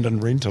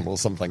abandoned rental or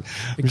something.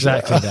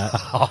 Exactly that.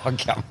 Oh,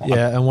 come on.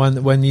 Yeah,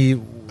 and when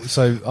you...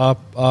 So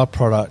our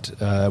product,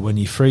 when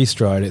you freeze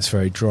dry it, it's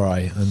very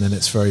dry, and then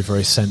it's very,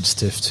 very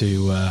sensitive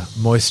to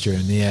moisture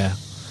in the air.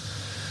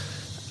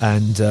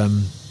 And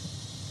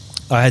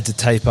I had to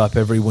tape up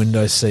every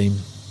window seam,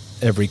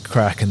 every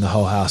crack in the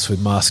whole house with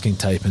masking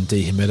tape and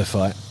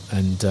dehumidify it.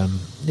 And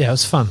it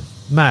was fun.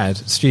 Mad,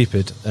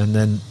 stupid, and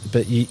then...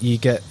 But you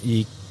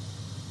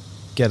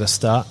get a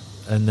start,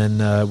 and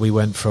then we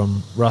went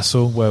from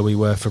Russell, where we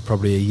were for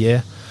probably a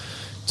year,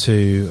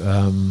 to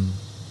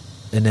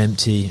an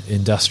empty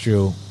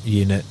industrial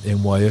unit in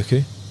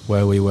Waiuku,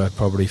 where we were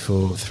probably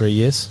for 3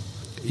 years.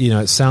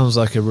 It sounds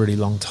like a really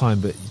long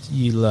time, but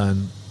you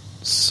learn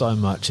so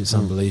much, it's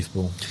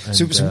unbelievable. And,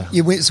 so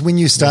when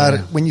you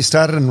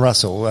started in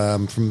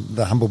Russell, from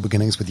the humble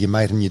beginnings with your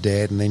mate and your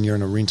dad, and then you're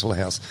in a rental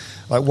house,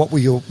 like what were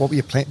your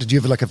plan? Did you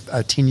have like a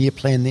 10-year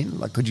plan then?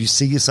 Like, could you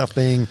see yourself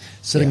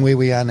sitting where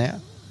we are now?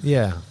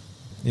 Yeah.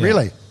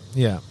 Really?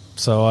 Yeah.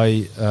 So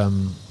I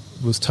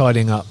was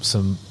tidying up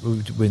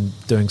we've been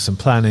doing some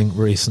planning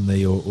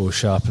recently, or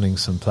sharpening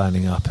some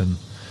planning up, and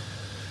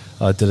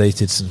I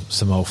deleted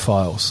some old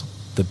files.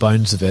 The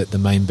bones of it, the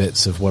main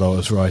bits of what I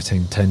was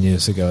writing 10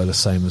 years ago, are the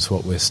same as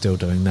what we're still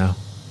doing now.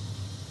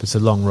 It's a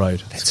long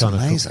road. That's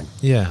amazing.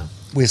 Cool. Yeah.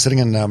 We're sitting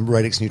in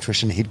Radix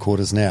Nutrition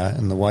headquarters now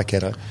in the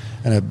Waikato,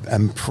 in an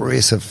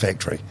impressive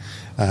factory.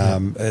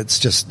 It's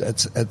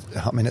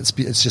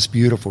just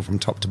beautiful from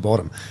top to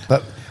bottom.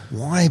 But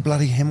why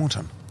bloody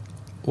Hamilton?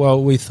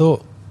 Well, we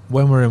thought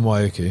when we're in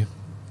Waiuku,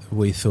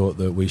 we thought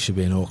that we should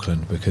be in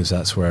Auckland because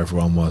that's where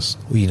everyone was.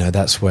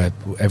 That's where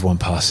everyone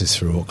passes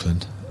through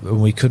Auckland. And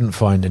we couldn't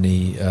find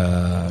any.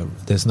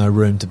 There's no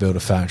room to build a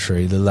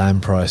factory. The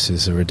land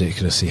prices are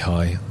ridiculously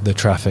high. The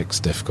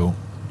traffic's difficult,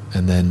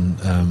 and then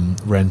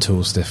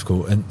rentals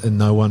difficult, and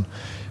no one.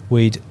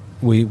 We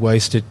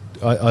wasted.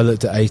 I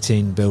looked at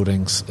 18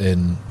 buildings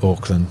in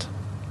Auckland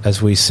as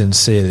we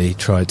sincerely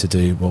tried to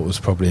do what was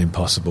probably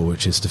impossible,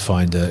 which is to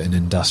find an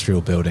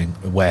industrial building,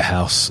 a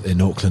warehouse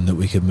in Auckland that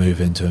we could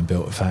move into and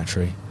build a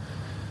factory.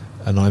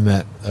 And I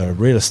met a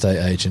real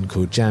estate agent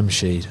called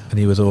Jamshed, and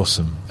he was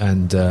awesome.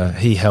 And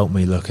he helped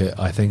me look at,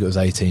 I think it was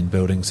 18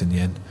 buildings in the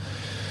end.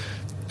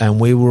 And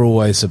we were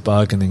always a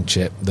bargaining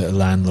chip that a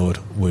landlord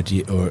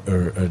would, or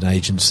an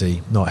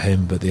agency, not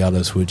him, but the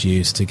others would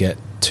use to get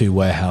 2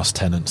 warehouse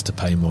tenants to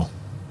pay more.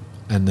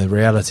 And the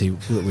reality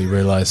that we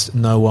realised,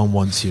 no one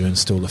wants you to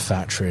install a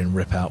factory and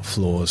rip out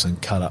floors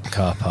and cut up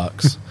car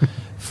parks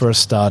for a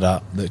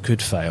start-up that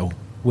could fail.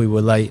 We were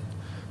late,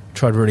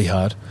 tried really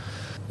hard.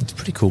 It's a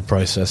pretty cool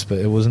process, but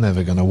it was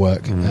never going to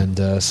work.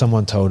 And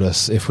someone told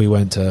us if we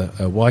went to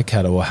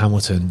Waikato or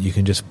Hamilton, you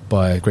can just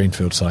buy a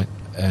greenfield site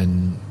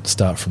and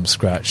start from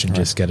scratch and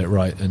just get it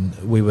right. And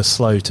we were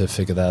slow to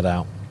figure that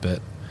out,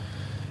 but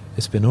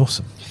it's been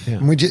awesome. Yeah.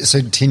 And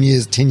so 10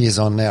 years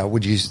on now,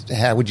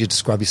 how would you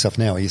describe yourself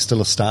now? Are you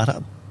still a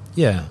startup?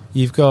 Yeah,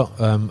 you've got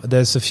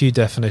there's a few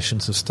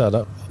definitions of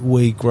startup.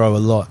 We grow a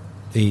lot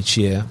each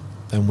year,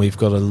 and we've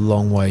got a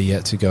long way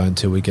yet to go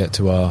until we get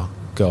to our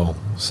goal.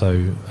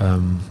 So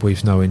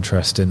we've no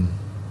interest in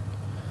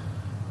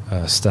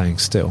staying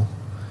still.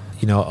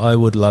 I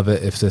would love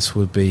it if this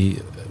would be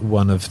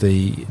one of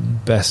the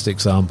best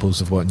examples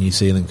of what New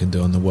Zealand can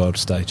do on the world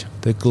stage.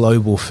 The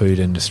global food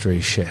industry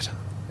is shit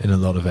in a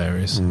lot of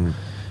areas,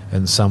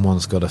 and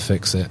someone's got to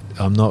fix it.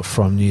 I'm not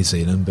from New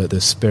Zealand, but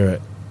the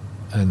spirit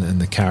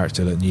and the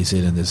character that New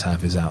Zealanders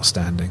have is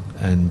outstanding,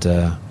 and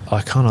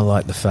I kind of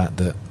like the fact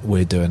that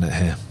we're doing it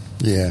here.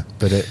 Yeah.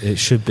 But it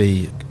should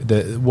be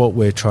that what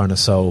we're trying to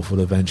solve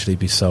will eventually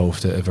be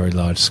solved at a very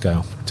large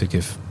scale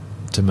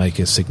to make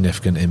a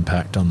significant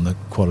impact on the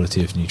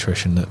quality of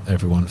nutrition that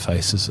everyone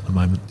faces at the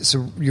moment.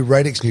 So your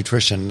Radix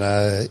Nutrition,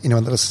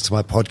 anyone that listens to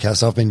my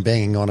podcast, I've been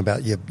banging on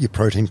about your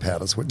protein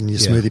powders and your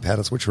smoothie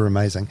powders, which are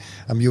amazing.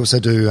 You also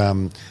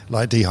do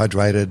like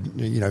dehydrated,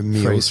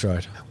 meals.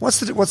 Freeze-dried. What's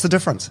the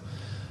difference?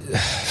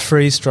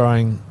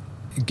 Freeze-drying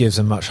gives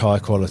a much higher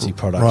quality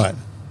product. Right.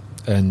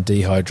 And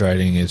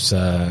dehydrating is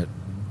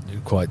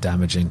quite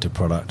damaging to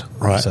product.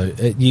 Right. So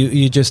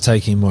you're just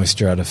taking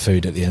moisture out of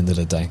food at the end of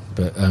the day.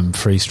 But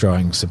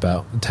freeze-drying is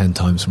about 10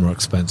 times more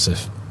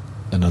expensive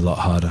and a lot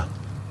harder.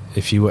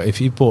 If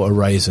you bought a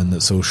raisin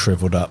that's all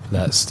shriveled up,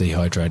 that's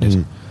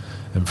dehydrated.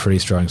 And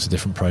freeze-drying is a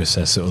different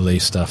process. It will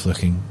leave stuff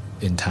looking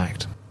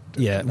intact.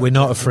 Yeah, we're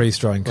not a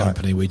freeze-drying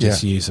company. We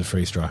just use a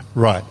freeze-dry.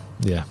 Right.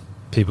 Yeah.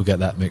 People get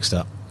that mixed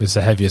up. It's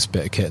the heaviest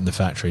bit of kit in the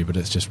factory, but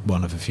it's just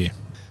one of a few.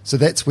 So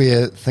that's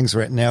where things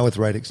are at now with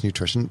Radix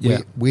Nutrition. Yeah.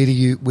 Where do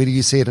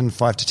you see it in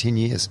 5 to 10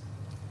 years?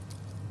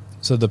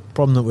 So the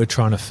problem that we're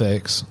trying to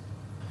fix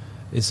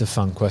is a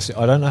fun question.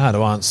 I don't know how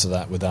to answer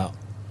that without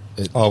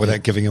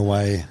without giving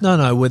away.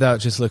 No, without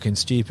just looking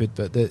stupid.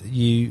 But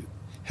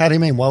How do you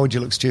mean? Why would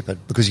you look stupid?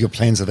 Because your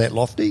plans are that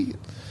lofty?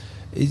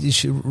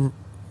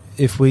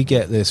 If we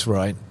get this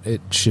right,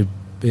 it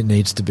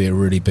needs to be a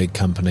really big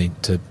company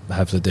to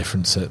have the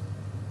difference that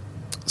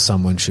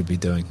someone should be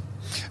doing.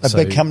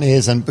 Big company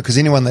isn't, because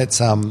anyone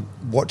that's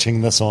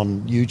watching this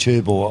on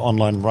YouTube or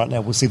online right now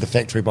will see the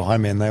factory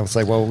behind me and they'll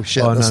say, well,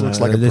 shit, this looks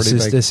like a pretty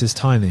big... This is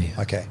tiny.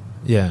 Okay.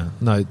 Yeah,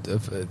 no,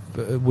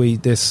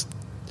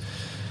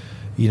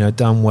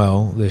 done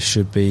well, this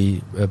should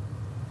be a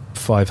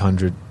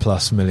 500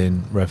 plus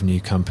million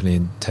revenue company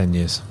in 10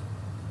 years.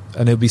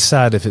 And it would be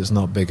sad if it's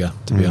not bigger,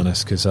 to be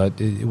honest, because I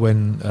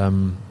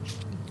don't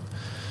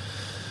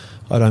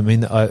mean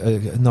that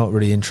I'm not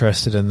really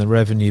interested in the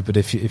revenue, but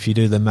if you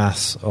do the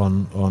maths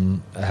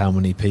on how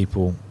many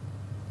people,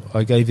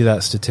 I gave you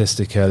that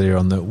statistic earlier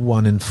on that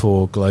 1 in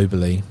 4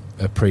 globally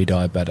are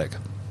pre-diabetic.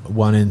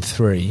 1 in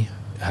 3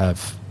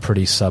 have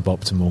pretty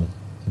suboptimal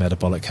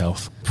metabolic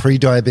health.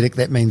 Pre-diabetic,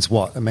 that means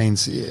what? It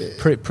means...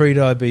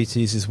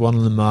 Pre-diabetes is one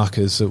of the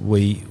markers that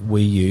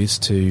we use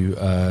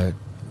to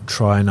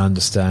try and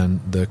understand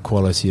the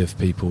quality of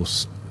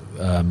people's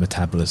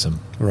metabolism.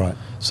 Right.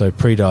 So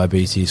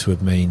pre-diabetes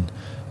would mean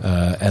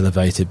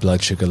elevated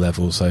blood sugar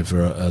levels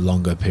over a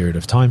longer period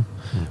of time,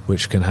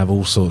 which can have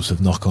all sorts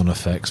of knock-on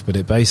effects. But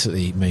it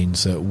basically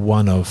means that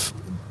one of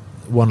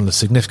the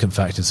significant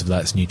factors of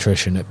that is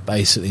nutrition. It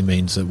basically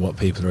means that what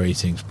people are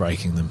eating is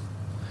breaking them,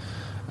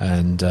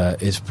 and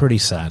it's pretty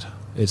sad.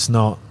 It's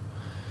a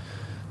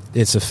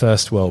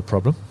first world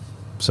problem,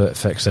 so it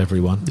affects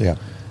everyone. Yeah,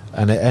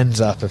 and it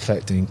ends up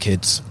affecting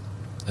kids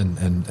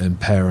and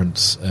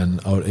parents, and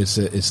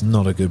it's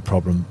not a good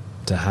problem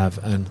to have.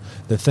 And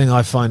the thing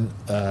I find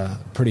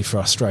pretty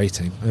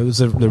frustrating, it was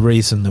the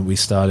reason that we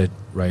started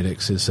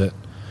Radix, is that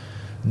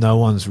no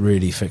one's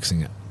really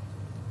fixing it.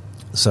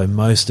 So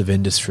most of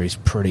industry is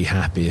pretty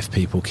happy if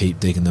people keep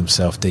digging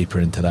themselves deeper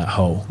into that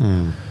hole.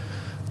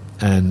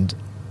 And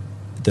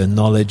the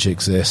knowledge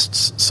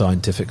exists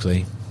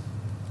scientifically,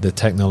 the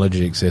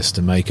technology exists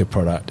to make a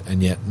product,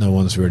 and yet no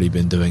one's really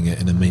been doing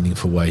it in a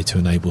meaningful way to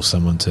enable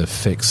someone to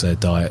fix their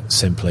diet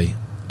simply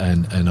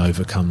and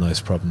overcome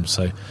those problems.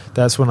 So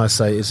that's when I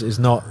say it's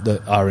not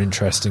that our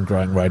interest in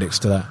growing Radix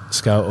to that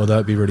scale, although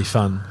it'd be really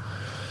fun,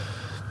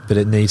 but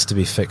it needs to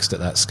be fixed at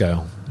that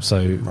scale.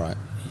 So right.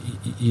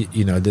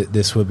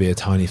 This would be a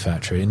tiny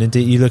factory. And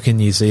indeed, you look in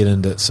New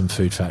Zealand at some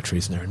food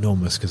factories and they're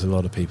enormous because a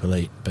lot of people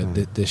eat, but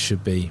this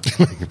should be...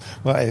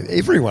 Well,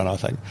 everyone, I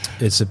think.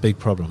 It's a big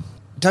problem.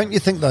 Don't you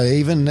think, though,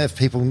 even if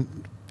people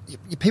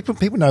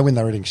know when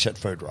they're eating shit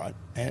food, right?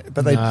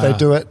 But they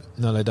do it.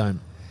 No, they don't.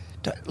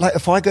 Like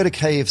if I go to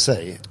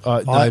KFC,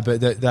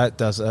 but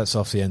that's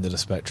off the end of the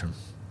spectrum.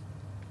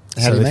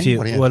 How do you mean? What do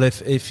you mean? Well,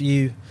 if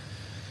you,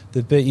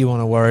 the bit you want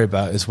to worry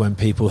about is when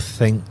people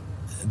think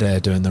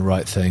they're doing the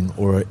right thing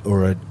or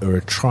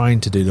are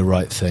trying to do the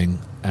right thing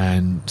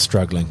and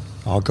struggling.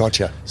 Oh,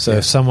 gotcha. So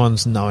if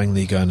someone's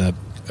knowingly going to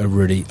a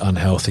really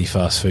unhealthy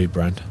fast food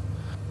brand,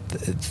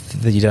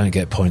 you don't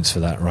get points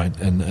for that, right?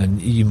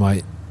 And you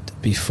might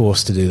be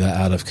forced to do that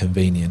out of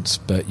convenience,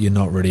 but you're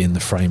not really in the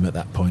frame at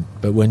that point.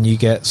 But when you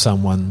get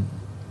someone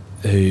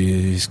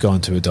who's gone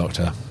to a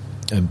doctor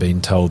and been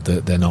told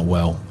that they're not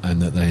well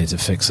and that they need to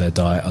fix their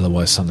diet,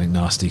 otherwise something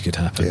nasty could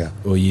happen,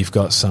 or you've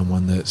got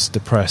someone that's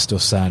depressed or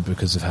sad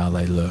because of how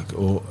they look,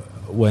 or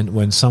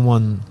when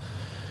someone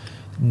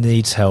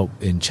needs help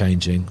in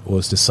changing or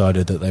has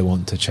decided that they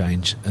want to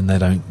change and they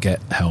don't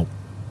get help,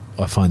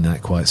 I find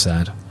that quite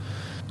sad.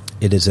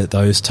 It is at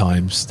those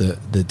times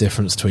that the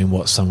difference between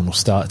what someone will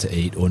start to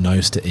eat or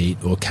knows to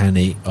eat or can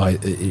eat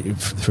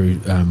through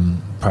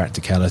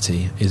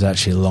practicality is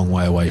actually a long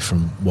way away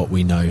from what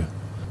we know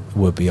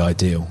would be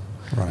ideal.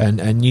 Right.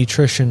 And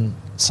nutrition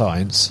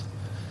science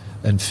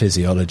and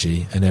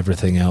physiology and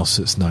everything else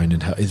that's known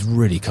in health is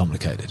really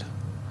complicated.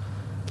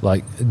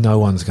 Like, no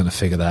one's going to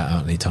figure that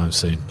out anytime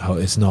soon.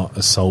 It's not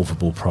a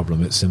solvable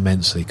problem. It's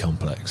immensely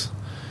complex.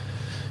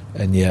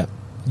 And yet,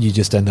 you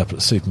just end up at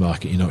the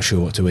supermarket, you're not sure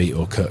what to eat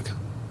or cook.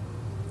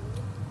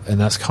 And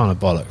that's kind of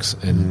bollocks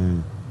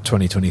in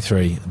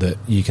 2023, that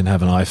you can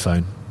have an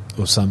iPhone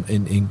or some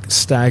in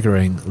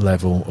staggering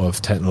level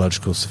of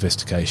technological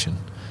sophistication.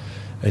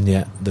 And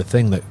yet, the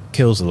thing that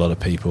kills a lot of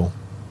people,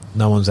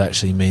 no one's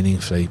actually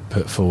meaningfully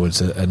put forward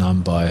an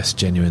unbiased,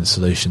 genuine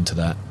solution to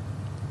that,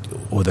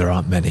 or there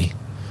aren't many.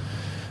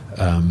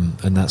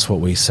 And that's what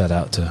we set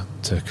out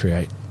to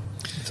create,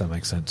 if that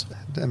makes sense.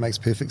 That makes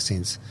perfect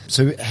sense.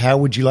 So how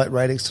would you like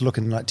Radix to look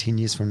in like 10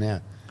 years from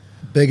now?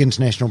 Big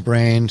international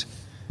brand,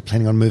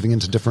 planning on moving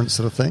into different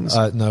sort of things?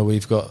 No,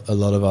 we've got a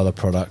lot of other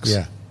products.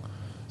 Yeah.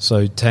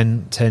 So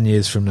 10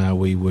 years from now,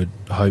 we would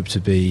hope to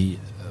be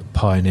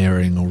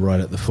pioneering or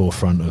right at the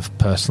forefront of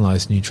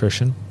personalised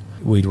nutrition.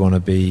 We'd want to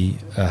be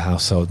a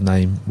household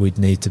name. We'd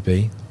need to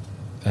be.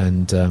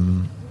 And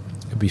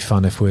it'd be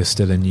fun if we're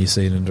still in New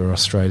Zealand or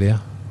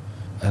Australia,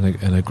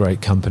 and a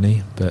great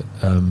company. But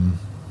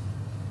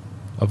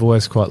I've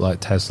always quite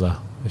liked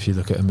Tesla, if you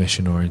look at a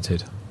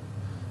mission-oriented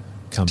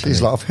company.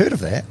 Tesla, I've heard of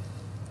that.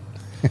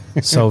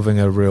 Solving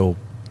a real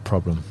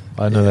problem.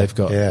 I know they've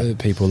got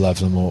people love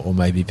them, or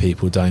maybe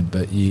people don't,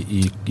 but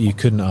you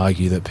couldn't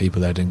argue that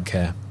people there didn't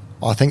care.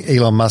 I think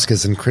Elon Musk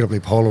is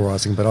incredibly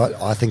polarising, but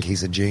I think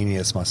he's a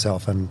genius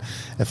myself. And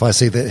if I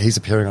see that he's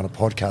appearing on a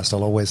podcast,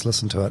 I'll always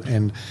listen to it.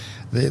 And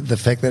the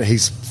fact that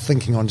he's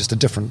thinking on just a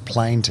different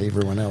plane to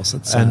everyone else.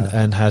 It's,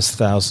 and has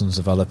thousands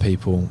of other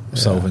people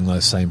solving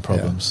those same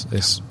problems. Yeah.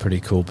 It's pretty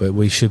cool. But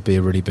we should be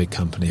a really big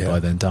company by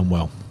then, done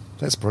well.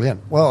 That's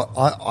brilliant. Well,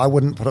 I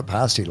wouldn't put it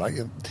past you. Like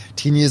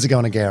 10 years ago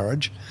in a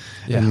garage,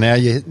 and now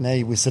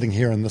we're sitting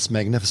here in this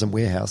magnificent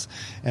warehouse,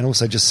 and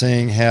also just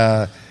seeing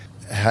how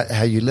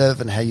you live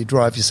and how you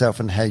drive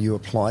yourself and how you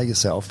apply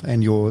yourself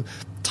and your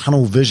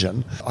tunnel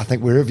vision. I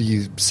think wherever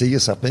you see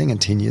yourself being in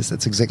 10 years,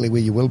 that's exactly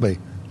where you will be.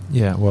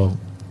 Yeah, well,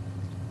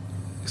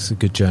 it's a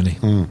good journey.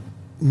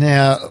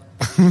 Now,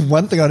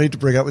 one thing I need to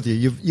bring up with you,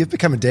 you've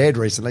become a dad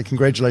recently.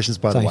 Congratulations,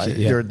 by the way.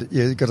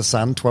 You've got a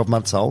son, 12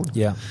 months old.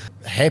 Yeah.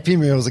 Happy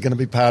Meals are going to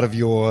be part of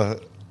your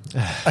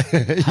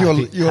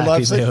your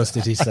life. Happy Meals,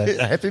 did he say?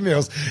 Happy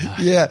Meals.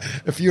 Yeah.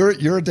 If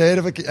you're a dad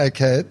of a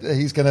kid,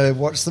 he's going to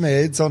watch some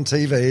ads on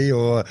TV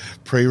or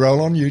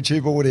pre-roll on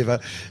YouTube or whatever.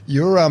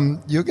 You're going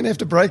to have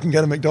to break and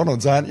go to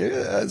McDonald's, aren't you?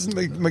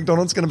 Isn't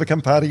McDonald's going to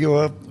become part of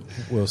your...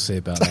 We'll see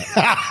about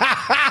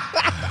that.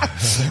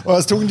 Well, I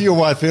was talking to your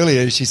wife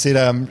earlier. She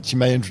said she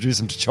may introduce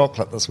him to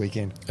chocolate this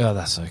weekend. Oh,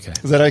 that's okay.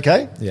 Is that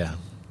okay? Yeah.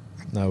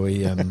 No,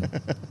 we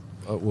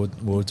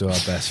we'll do our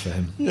best for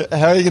him. Yeah.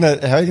 How are you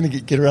gonna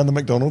get around the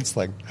McDonald's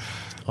thing?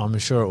 I'm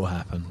sure it will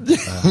happen.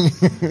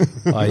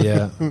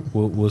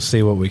 We'll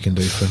see what we can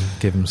do for him.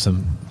 Give him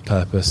some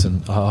purpose,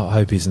 and I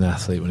hope he's an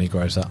athlete when he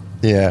grows up.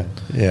 Yeah.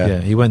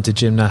 He went to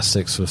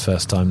gymnastics for the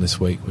first time this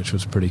week, which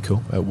was pretty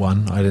cool. At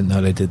one, I didn't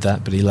know they did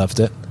that, but he loved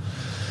it.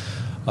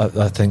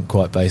 I think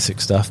quite basic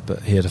stuff,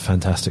 but he had a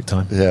fantastic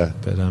time. Yeah.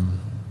 But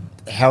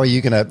how are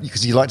you going to,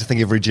 because you like to think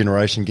every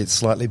generation gets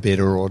slightly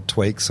better or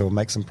tweaks or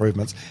makes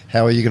improvements,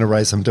 how are you going to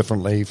raise him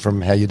differently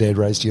from how your dad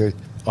raised you?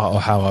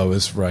 Or how I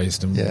was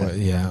raised.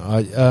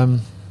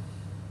 And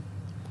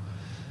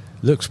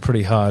looks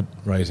pretty hard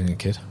raising a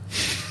kid.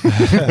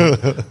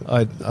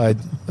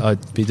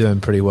 I'd be doing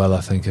pretty well,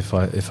 I think, if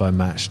I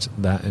matched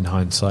that in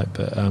hindsight.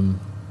 But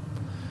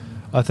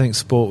I think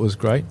sport was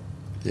great.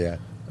 Yeah.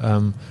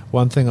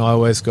 One thing I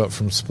always got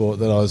from sport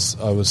that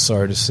I was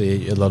sorry to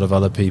see a lot of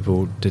other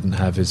people didn't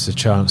have is the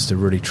chance to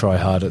really try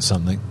hard at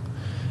something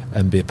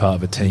and be a part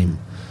of a team.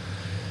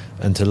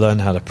 And to learn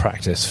how to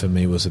practice for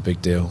me was a big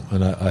deal.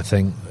 And I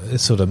think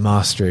it's sort of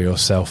mastery or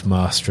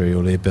self-mastery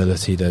or the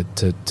ability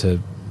to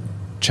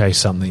chase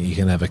something you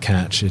can never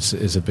catch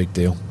is a big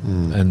deal.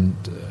 And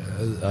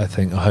I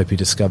hope he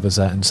discovers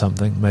that in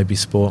something. Maybe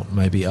sport,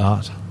 maybe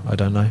art. I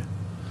don't know.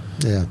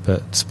 Yeah.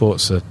 But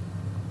sports are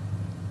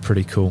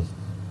pretty cool.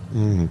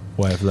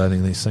 Way of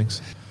learning these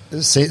things.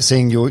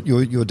 Seeing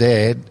your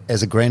dad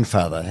as a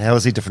grandfather, how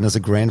is he different as a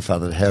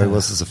grandfather to how he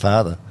was as a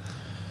father?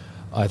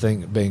 I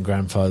think being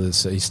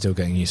grandfathers, he's still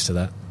getting used to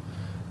that.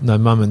 No,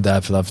 mum and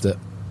dad loved it.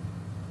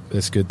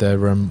 It's good.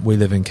 We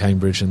live in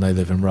Cambridge and they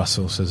live in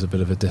Russell, so there's a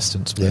bit of a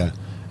distance. But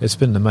it's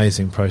been an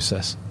amazing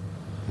process.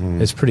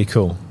 It's pretty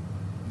cool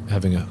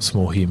having a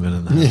small human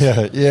in the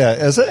house.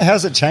 Yeah.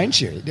 How's it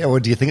changed you?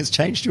 Or do you think it's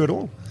changed you at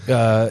all?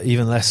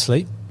 Even less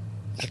sleep.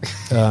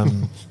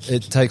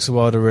 It takes a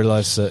while to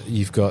realise that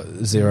you've got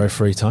zero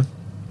free time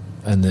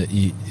and that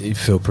you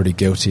feel pretty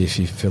guilty if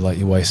you feel like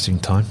you're wasting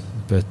time.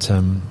 But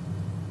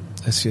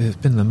it's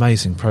been an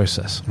amazing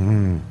process.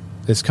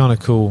 It's kind of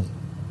cool.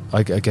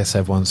 I guess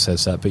everyone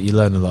says that, but you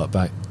learn a lot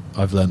about...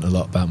 I've learned a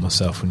lot about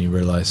myself when you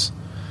realise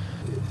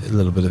a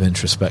little bit of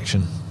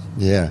introspection.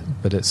 Yeah.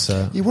 But it's...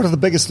 what are the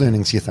biggest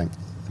learnings you think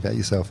about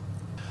yourself?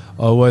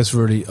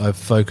 I've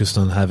focused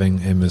on having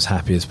him as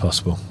happy as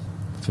possible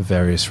for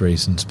various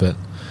reasons, but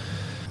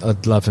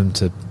I'd love him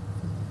to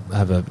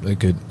have a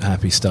good,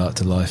 happy start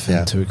to life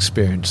and to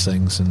experience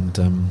things. And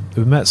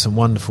we've met some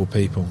wonderful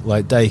people,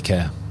 like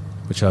daycare,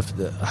 which I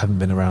haven't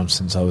been around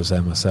since I was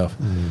there myself.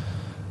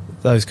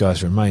 Those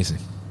guys are amazing.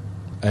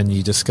 And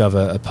you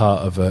discover a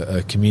part of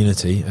a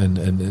community,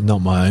 and not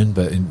my own,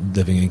 but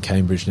living in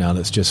Cambridge now,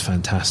 that's just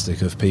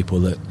fantastic, of people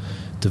that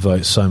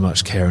devote so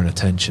much care and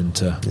attention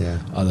to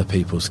other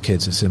people's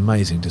kids. It's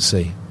amazing to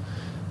see.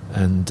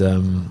 And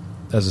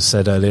as I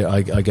said earlier,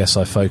 I guess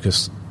I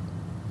focus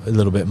a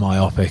little bit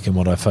myopic in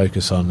what I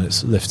focus on.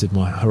 It's lifted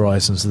my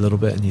horizons a little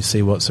bit, and you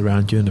see what's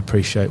around you and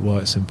appreciate why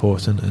it's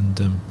important,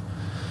 and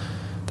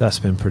that's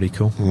been pretty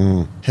cool.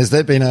 Has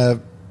that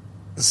been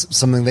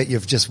something that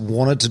you've just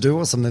wanted to do,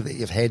 or something that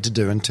you've had to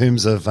do, in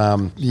terms of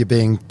you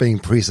being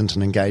present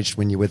and engaged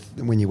when you're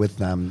with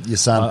your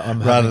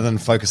son, rather than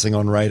focusing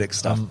on Radix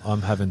stuff?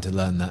 I'm having to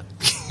learn that,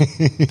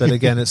 but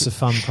again, it's a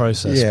fun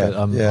process. But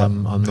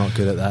I'm not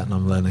good at that, and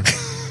I'm learning.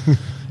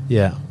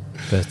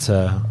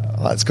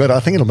 That's good. I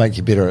think it'll make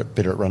you better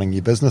at running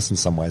your business in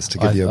some ways, to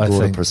give you a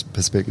broader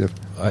perspective.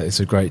 It's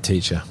a great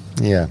teacher.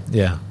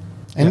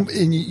 And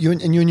you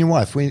and your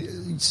wife,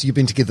 so you've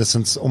been together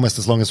since almost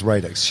as long as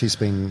Radix. She's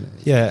been...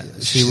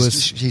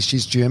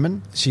 She's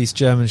German? She's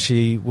German.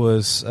 She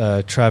was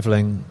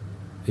travelling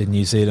in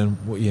New Zealand,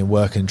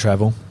 work and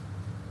travel.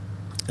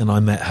 And I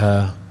met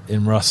her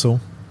in Russell.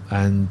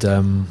 And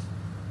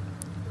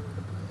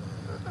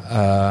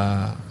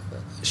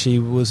she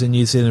was in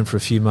New Zealand for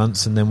a few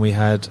months. And then we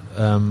had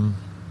a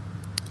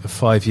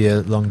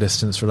 5-year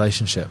long-distance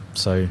relationship.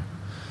 So...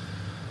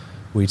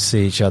 we'd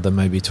see each other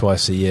maybe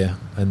twice a year,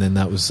 and then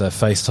that was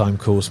FaceTime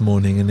calls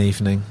morning and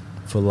evening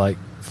for like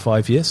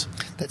 5 years.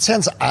 That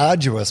sounds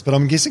arduous, but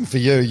I'm guessing for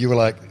you were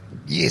like,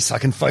 yes, I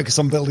can focus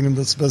on building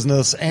this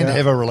business and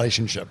have a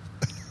relationship.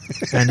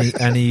 And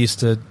he used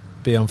to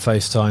be on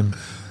FaceTime,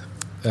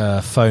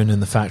 phone in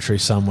the factory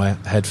somewhere,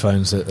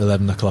 headphones at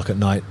 11 o'clock at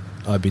night.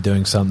 I'd be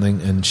doing something,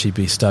 and she'd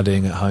be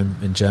studying at home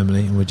in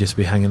Germany, and we'd just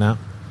be hanging out.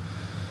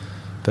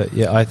 But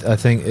I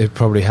think it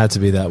probably had to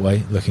be that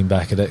way, looking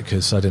back at it,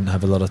 because I didn't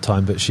have a lot of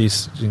time. But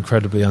she's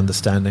incredibly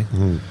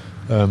understanding,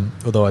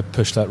 although I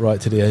pushed that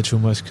right to the edge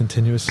almost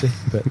continuously.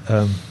 But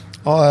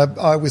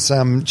I was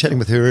chatting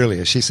with her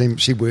earlier.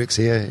 She works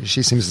here.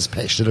 She seems as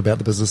passionate about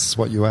the business as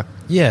what you are.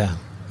 Yeah,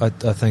 I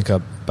think I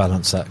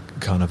balance that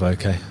kind of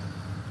okay.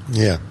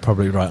 Yeah,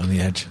 probably right on the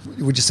edge.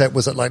 Would you say,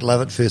 was it like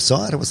love at first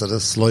sight, or was it a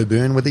slow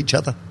burn with each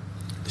other?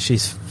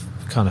 She's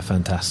kind of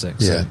fantastic.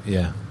 So,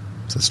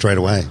 So straight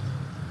away.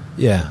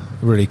 Yeah,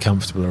 really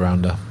comfortable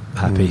around her,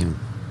 happy.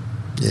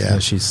 Yeah,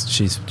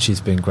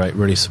 she's been great,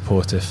 really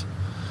supportive.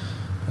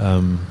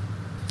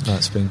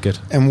 That's been good.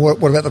 And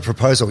what about the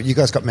proposal? You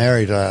guys got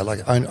married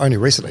like only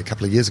recently, a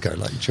couple of years ago,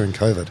 like during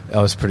COVID.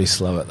 I was pretty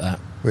slow at that.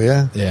 Were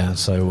you? Yeah,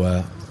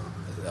 so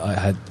I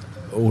had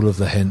all of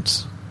the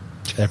hints,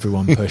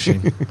 everyone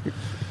pushing,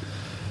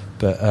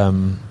 but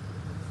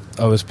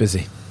I was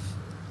busy.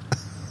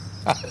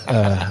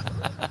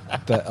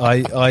 But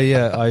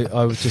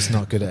I was just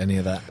not good at any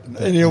of that.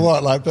 And you know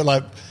what, like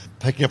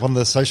picking up on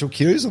the social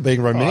cues, or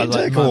being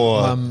romantic,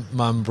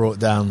 Mum brought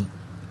down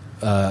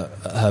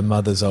her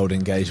mother's old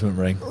engagement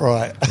ring,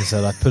 right? And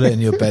said, "I put it in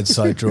your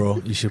bedside drawer.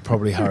 You should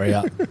probably hurry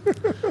up."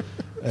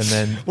 And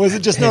then, was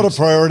it just not a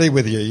priority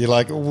with you? You're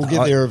like, we'll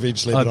get there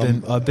eventually.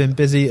 I've been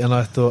busy, and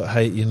I thought,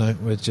 hey,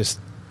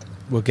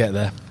 we'll get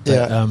there.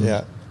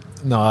 But,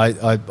 no,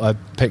 I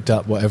picked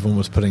up what everyone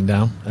was putting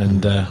down,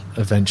 and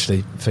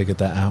eventually figured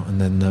that out. And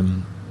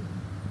then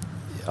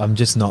I'm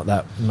just not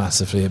that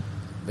massively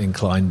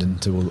inclined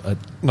into all.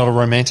 Not a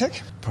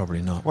romantic?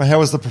 Probably not. Well, how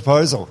was the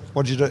proposal?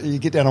 What did you do? You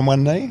get down on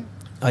one knee?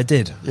 I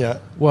did. Yeah.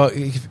 Well,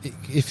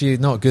 if you're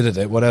not good at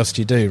it, what else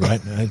do you do, right?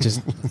 I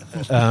just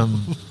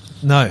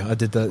no, I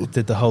did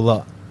the whole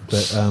lot,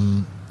 but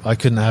I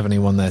couldn't have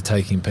anyone there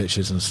taking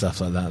pictures and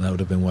stuff like that. That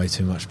would have been way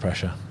too much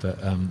pressure. But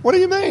what do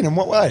you mean? In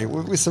what way?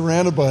 We're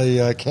surrounded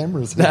by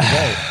cameras here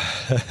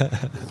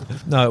today.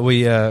 No,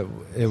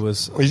 it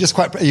was. Well, are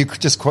you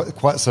just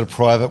quite sort of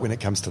private when it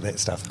comes to that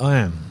stuff? I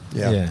am.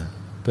 Yeah.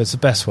 But it's the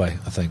best way,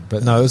 I think.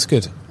 But no, it was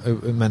good.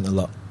 It meant a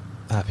lot.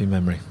 Happy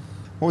memory.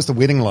 What was the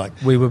wedding like?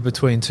 We were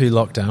between two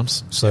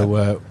lockdowns,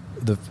 so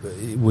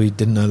we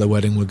didn't know the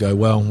wedding would go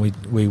well. And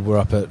we were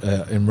up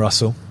in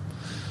Russell,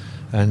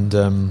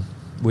 and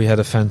we had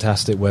a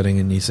fantastic wedding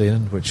in New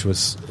Zealand, which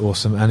was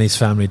awesome. Annie's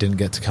family didn't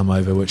get to come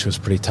over, which was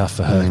pretty tough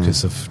for her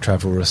because of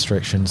travel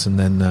restrictions. And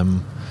then,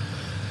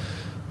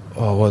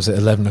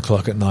 11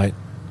 o'clock at night,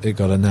 it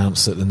got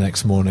announced that the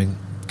next morning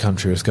the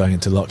country was going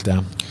into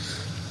lockdown.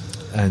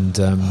 And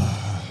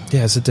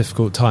it's a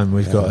difficult time.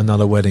 We've got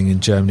another wedding in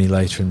Germany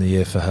later in the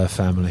year for her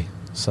family,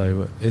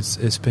 so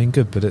it's been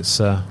good. But it's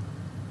kind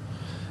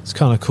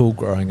of cool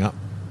growing up,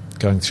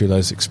 going through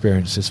those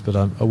experiences. But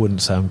I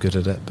wouldn't say I'm good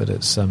at it. But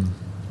it's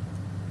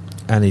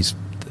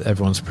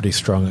everyone's pretty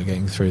strong at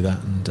getting through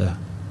that, and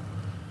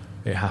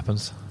it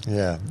happens.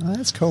 Yeah,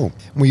 that's cool.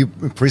 Were you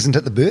present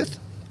at the birth?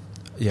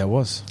 Yeah, I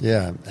was.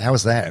 Yeah, how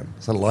was that?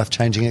 Was it a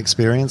life-changing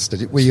experience?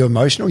 Were you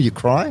emotional? You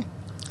cry?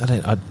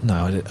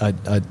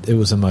 It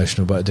was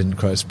emotional, but I didn't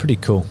cry. It's pretty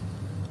cool.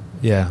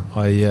 Yeah,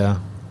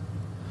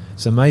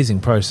 It's an amazing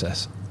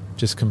process,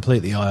 just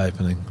completely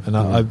eye-opening. And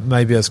I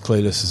maybe I was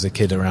clueless as a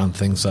kid around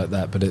things like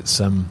that, but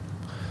it's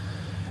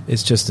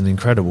just an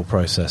incredible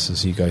process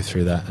as you go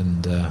through that.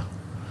 And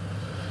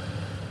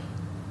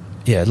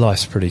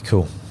life's pretty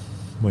cool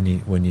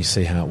when you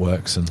see how it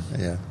works. And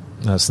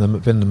it's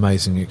been an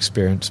amazing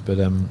experience. But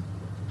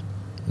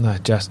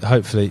just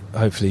hopefully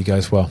he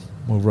goes well.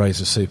 We'll raise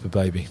a super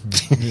baby.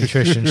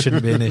 Nutrition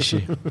shouldn't be an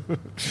issue.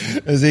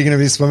 Is he going to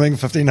be swimming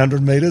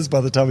 1,500 metres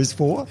by the time he's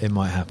 4? It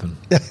might happen.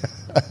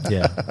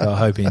 Yeah, but I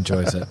hope he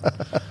enjoys it.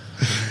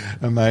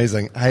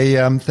 Amazing. Hey,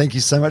 thank you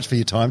so much for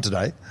your time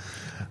today.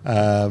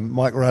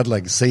 Mike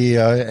Rudling,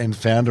 CEO and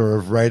founder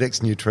of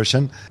Radix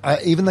Nutrition.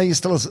 Even though you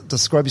still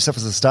describe yourself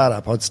as a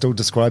startup, I'd still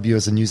describe you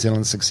as a New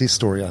Zealand success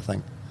story, I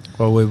think.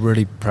 Well, we're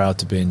really proud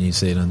to be in New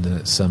Zealand,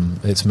 and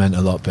it's meant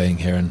a lot being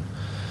here, and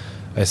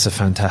it's a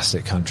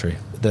fantastic country.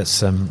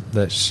 Let's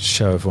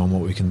show everyone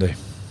what we can do.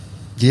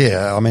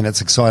 Yeah, I mean,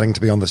 it's exciting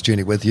to be on this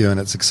journey with you, and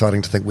it's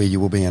exciting to think where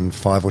you will be in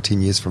 5 or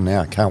 10 years from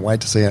now. Can't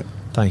wait to see it.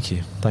 Thank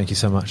you. Thank you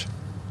so much.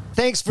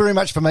 Thanks very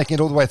much for making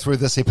it all the way through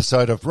this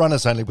episode of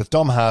Runners Only with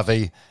Dom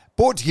Harvey,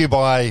 brought to you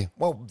by,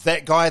 well,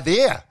 that guy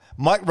there,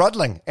 Mike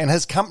Rudling, and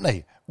his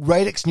company,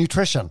 Radix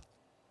Nutrition.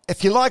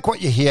 If you like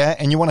what you hear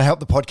and you want to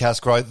help the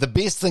podcast grow, the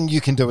best thing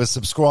you can do is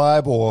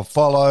subscribe or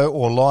follow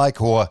or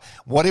like or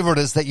whatever it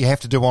is that you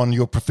have to do on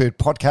your preferred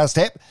podcast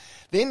app.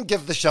 Then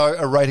give the show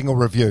a rating or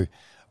review.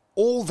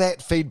 All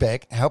that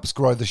feedback helps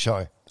grow the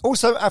show.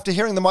 Also, after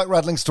hearing the Mike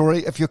Rudling story,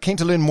 if you're keen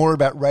to learn more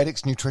about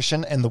Radix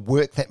Nutrition and the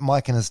work that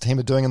Mike and his team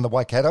are doing in the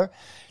Waikato,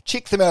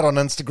 check them out on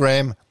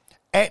Instagram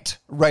at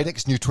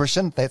Radix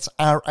Nutrition, that's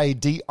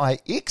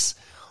Radix,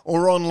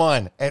 or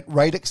online at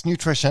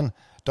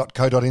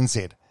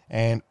radixnutrition.co.nz.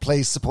 And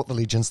please support the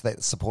legends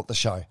that support the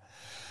show.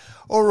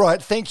 All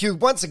right, thank you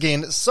once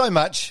again so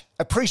much.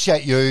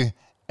 Appreciate you,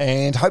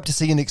 and hope to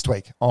see you next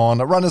week on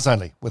Runners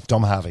Only with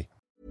Dom Harvey.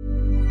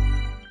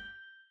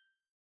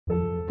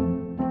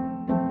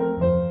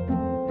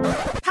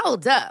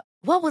 Hold up.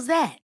 What was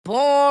that?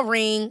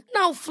 Boring.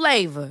 No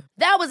flavor.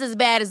 That was as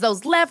bad as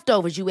those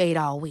leftovers you ate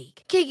all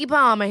week. Keke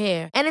Palmer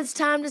here, and it's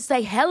time to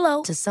say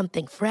hello to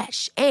something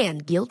fresh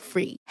and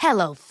guilt-free.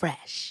 Hello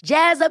Fresh.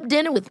 Jazz up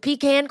dinner with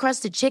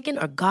pecan-crusted chicken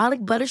or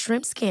garlic butter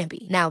shrimp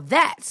scampi. Now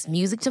that's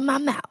music to my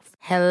mouth.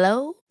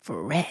 Hello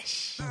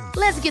Fresh.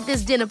 Let's get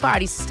this dinner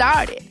party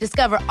started.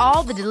 Discover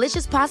all the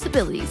delicious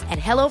possibilities at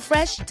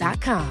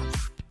hellofresh.com.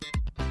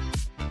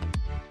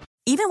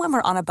 Even when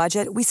we're on a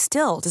budget, we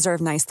still deserve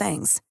nice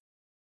things.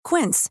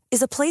 Quince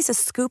is a place to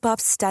scoop up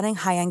stunning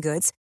high-end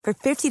goods for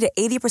 50 to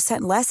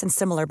 80% less than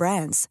similar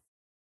brands.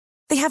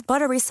 They have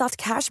buttery soft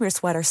cashmere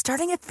sweaters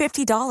starting at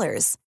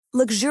 $50,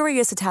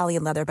 luxurious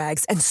Italian leather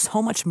bags, and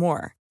so much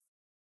more.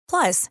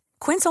 Plus,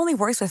 Quince only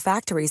works with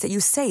factories that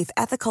use safe,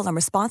 ethical, and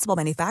responsible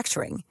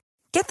manufacturing.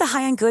 Get the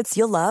high-end goods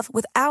you'll love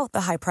without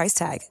the high price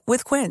tag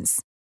with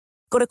Quince.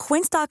 Go to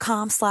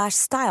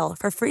quince.com/style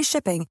for free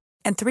shipping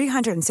and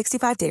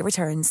 365-day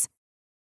returns.